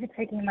morning. Thank you for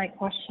taking my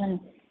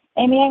question.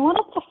 Amy, I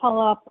wanted to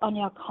follow up on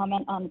your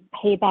comment on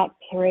payback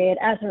period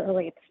as it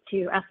relates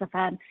to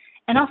SFN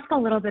and ask a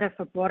little bit of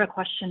a broader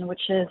question,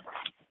 which is,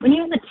 when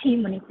you and the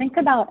team, when you think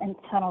about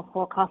internal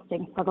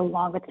forecasting for the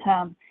longer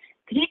term,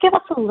 could you give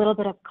us a little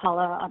bit of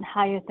color on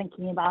how you're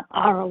thinking about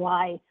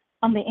ROI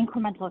on the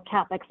incremental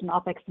CapEx and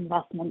OpEx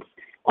investments,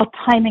 or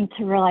timing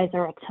to realize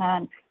a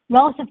return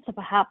relative to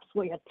perhaps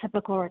what your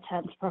typical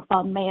returns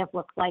profile may have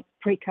looked like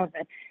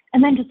pre-COVID?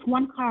 And then just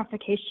one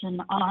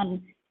clarification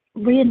on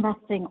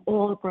reinvesting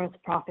all gross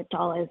profit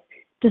dollars.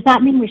 Does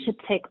that mean we should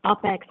take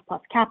OpEx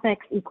plus CapEx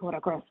equal to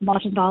gross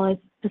margin dollars?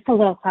 Just a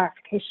little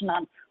clarification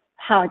on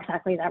how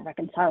exactly that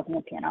reconciles in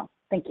the P&L.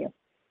 Thank you.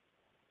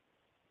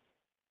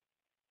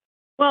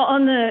 Well,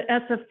 on the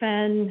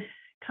SFN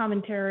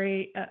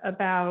commentary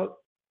about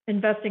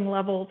investing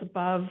levels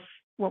above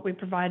what we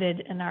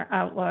provided in our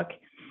outlook,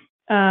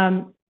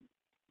 we're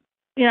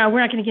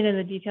not going to get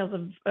into the details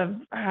of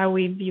how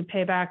we view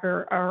payback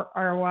or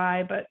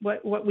ROI, but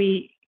what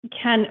we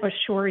can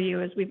assure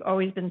you is we've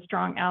always been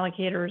strong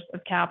allocators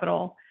of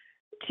capital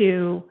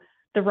to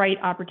the right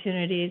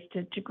opportunities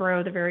to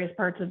grow the various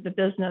parts of the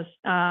business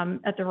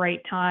at the right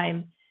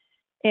time.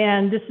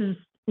 And this is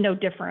no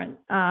different.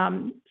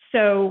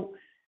 So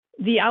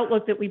the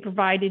outlook that we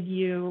provided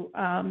you,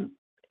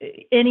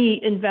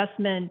 any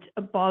investment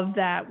above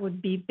that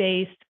would be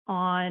based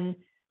on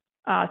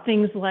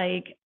things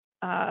like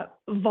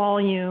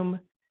volume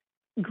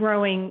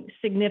growing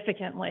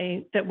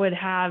significantly that would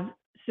have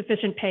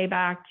sufficient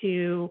payback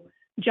to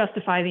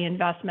justify the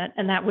investment.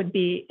 And that would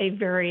be a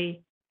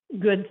very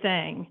good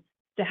thing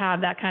to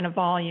have that kind of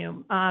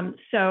volume.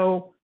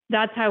 So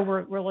that's how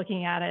we're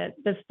looking at it.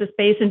 This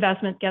base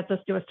investment gets us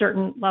to a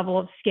certain level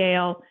of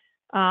scale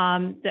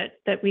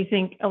that we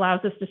think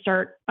allows us to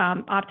start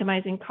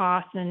optimizing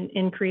costs and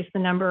increase the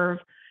number of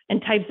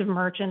and types of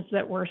merchants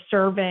that we're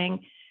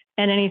serving.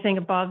 And anything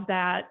above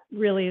that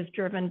really is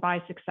driven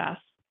by success.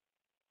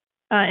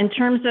 In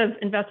terms of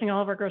investing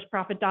all of our gross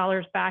profit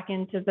dollars back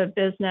into the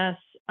business,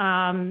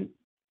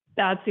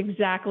 that's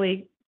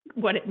exactly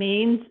what it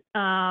means.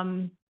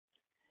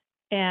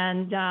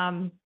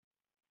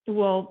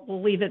 We'll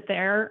leave it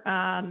there.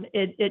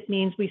 It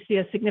means we see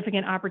a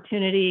significant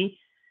opportunity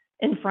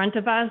in front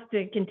of us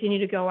to continue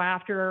to go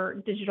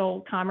after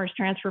digital commerce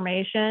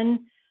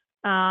transformation.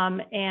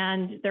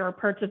 And there are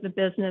parts of the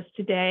business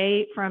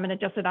today from an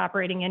adjusted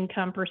operating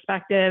income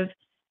perspective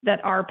that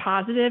are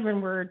positive,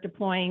 and we're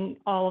deploying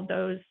all of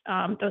those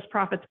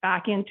profits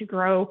back in to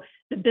grow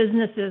the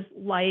businesses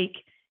like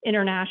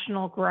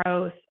international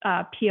growth,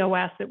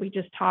 POS that we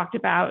just talked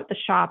about, the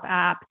Shop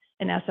app,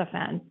 and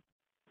SFN.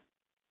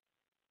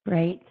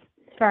 Great.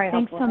 Very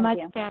Thanks helpful. so much,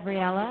 Thank you.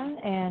 Gabriella.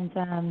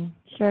 And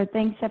sure,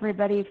 thanks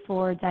everybody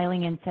for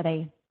dialing in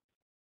today.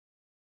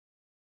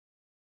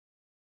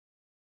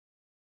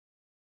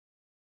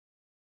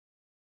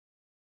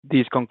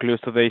 This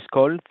concludes today's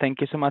call.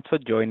 Thank you so much for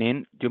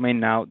joining. You may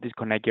now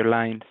disconnect your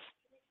lines.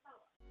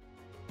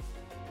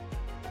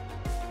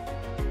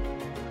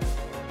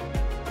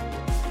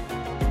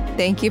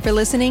 Thank you for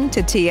listening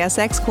to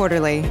TSX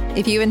Quarterly.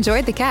 If you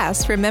enjoyed the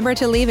cast, remember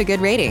to leave a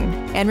good rating.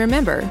 And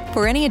remember,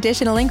 for any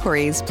additional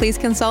inquiries, please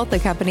consult the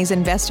company's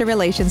investor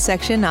relations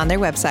section on their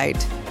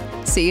website.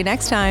 See you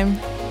next time.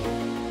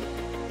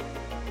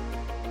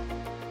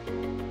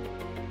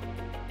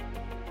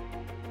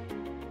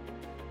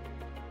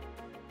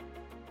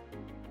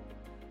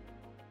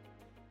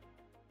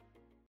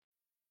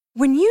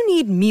 When you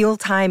need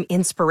mealtime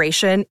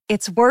inspiration,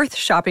 it's worth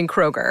shopping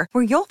Kroger,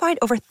 where you'll find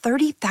over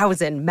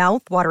 30,000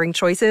 mouth-watering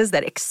choices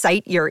that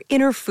excite your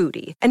inner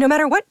foodie. And no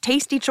matter what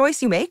tasty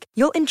choice you make,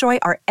 you'll enjoy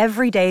our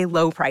everyday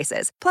low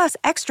prices, plus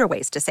extra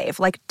ways to save,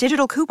 like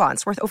digital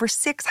coupons worth over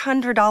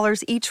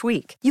 $600 each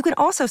week. You can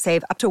also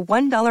save up to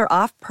 $1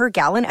 off per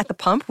gallon at the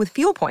pump with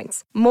fuel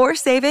points. More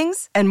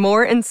savings and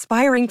more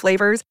inspiring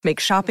flavors make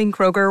shopping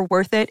Kroger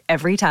worth it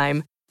every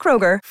time.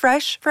 Kroger,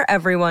 fresh for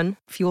everyone.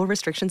 Fuel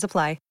restrictions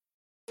apply.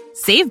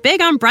 Save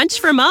big on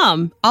brunch for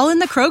mom, all in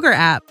the Kroger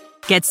app.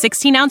 Get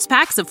 16-ounce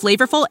packs of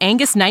flavorful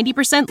Angus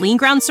 90% lean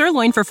ground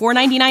sirloin for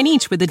 $4.99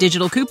 each with a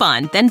digital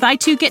coupon. Then buy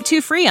 2, get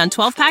 2 free on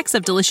 12 packs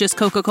of delicious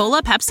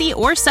Coca-Cola, Pepsi,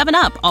 or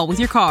 7-Up, all with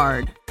your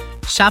card.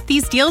 Shop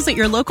these deals at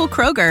your local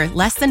Kroger,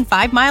 less than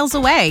 5 miles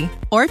away.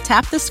 Or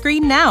tap the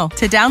screen now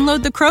to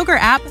download the Kroger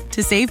app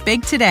to save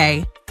big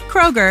today.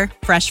 Kroger,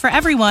 fresh for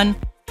everyone.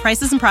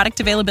 Prices and product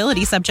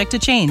availability subject to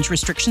change.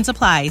 Restrictions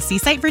apply. See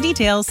site for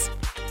details.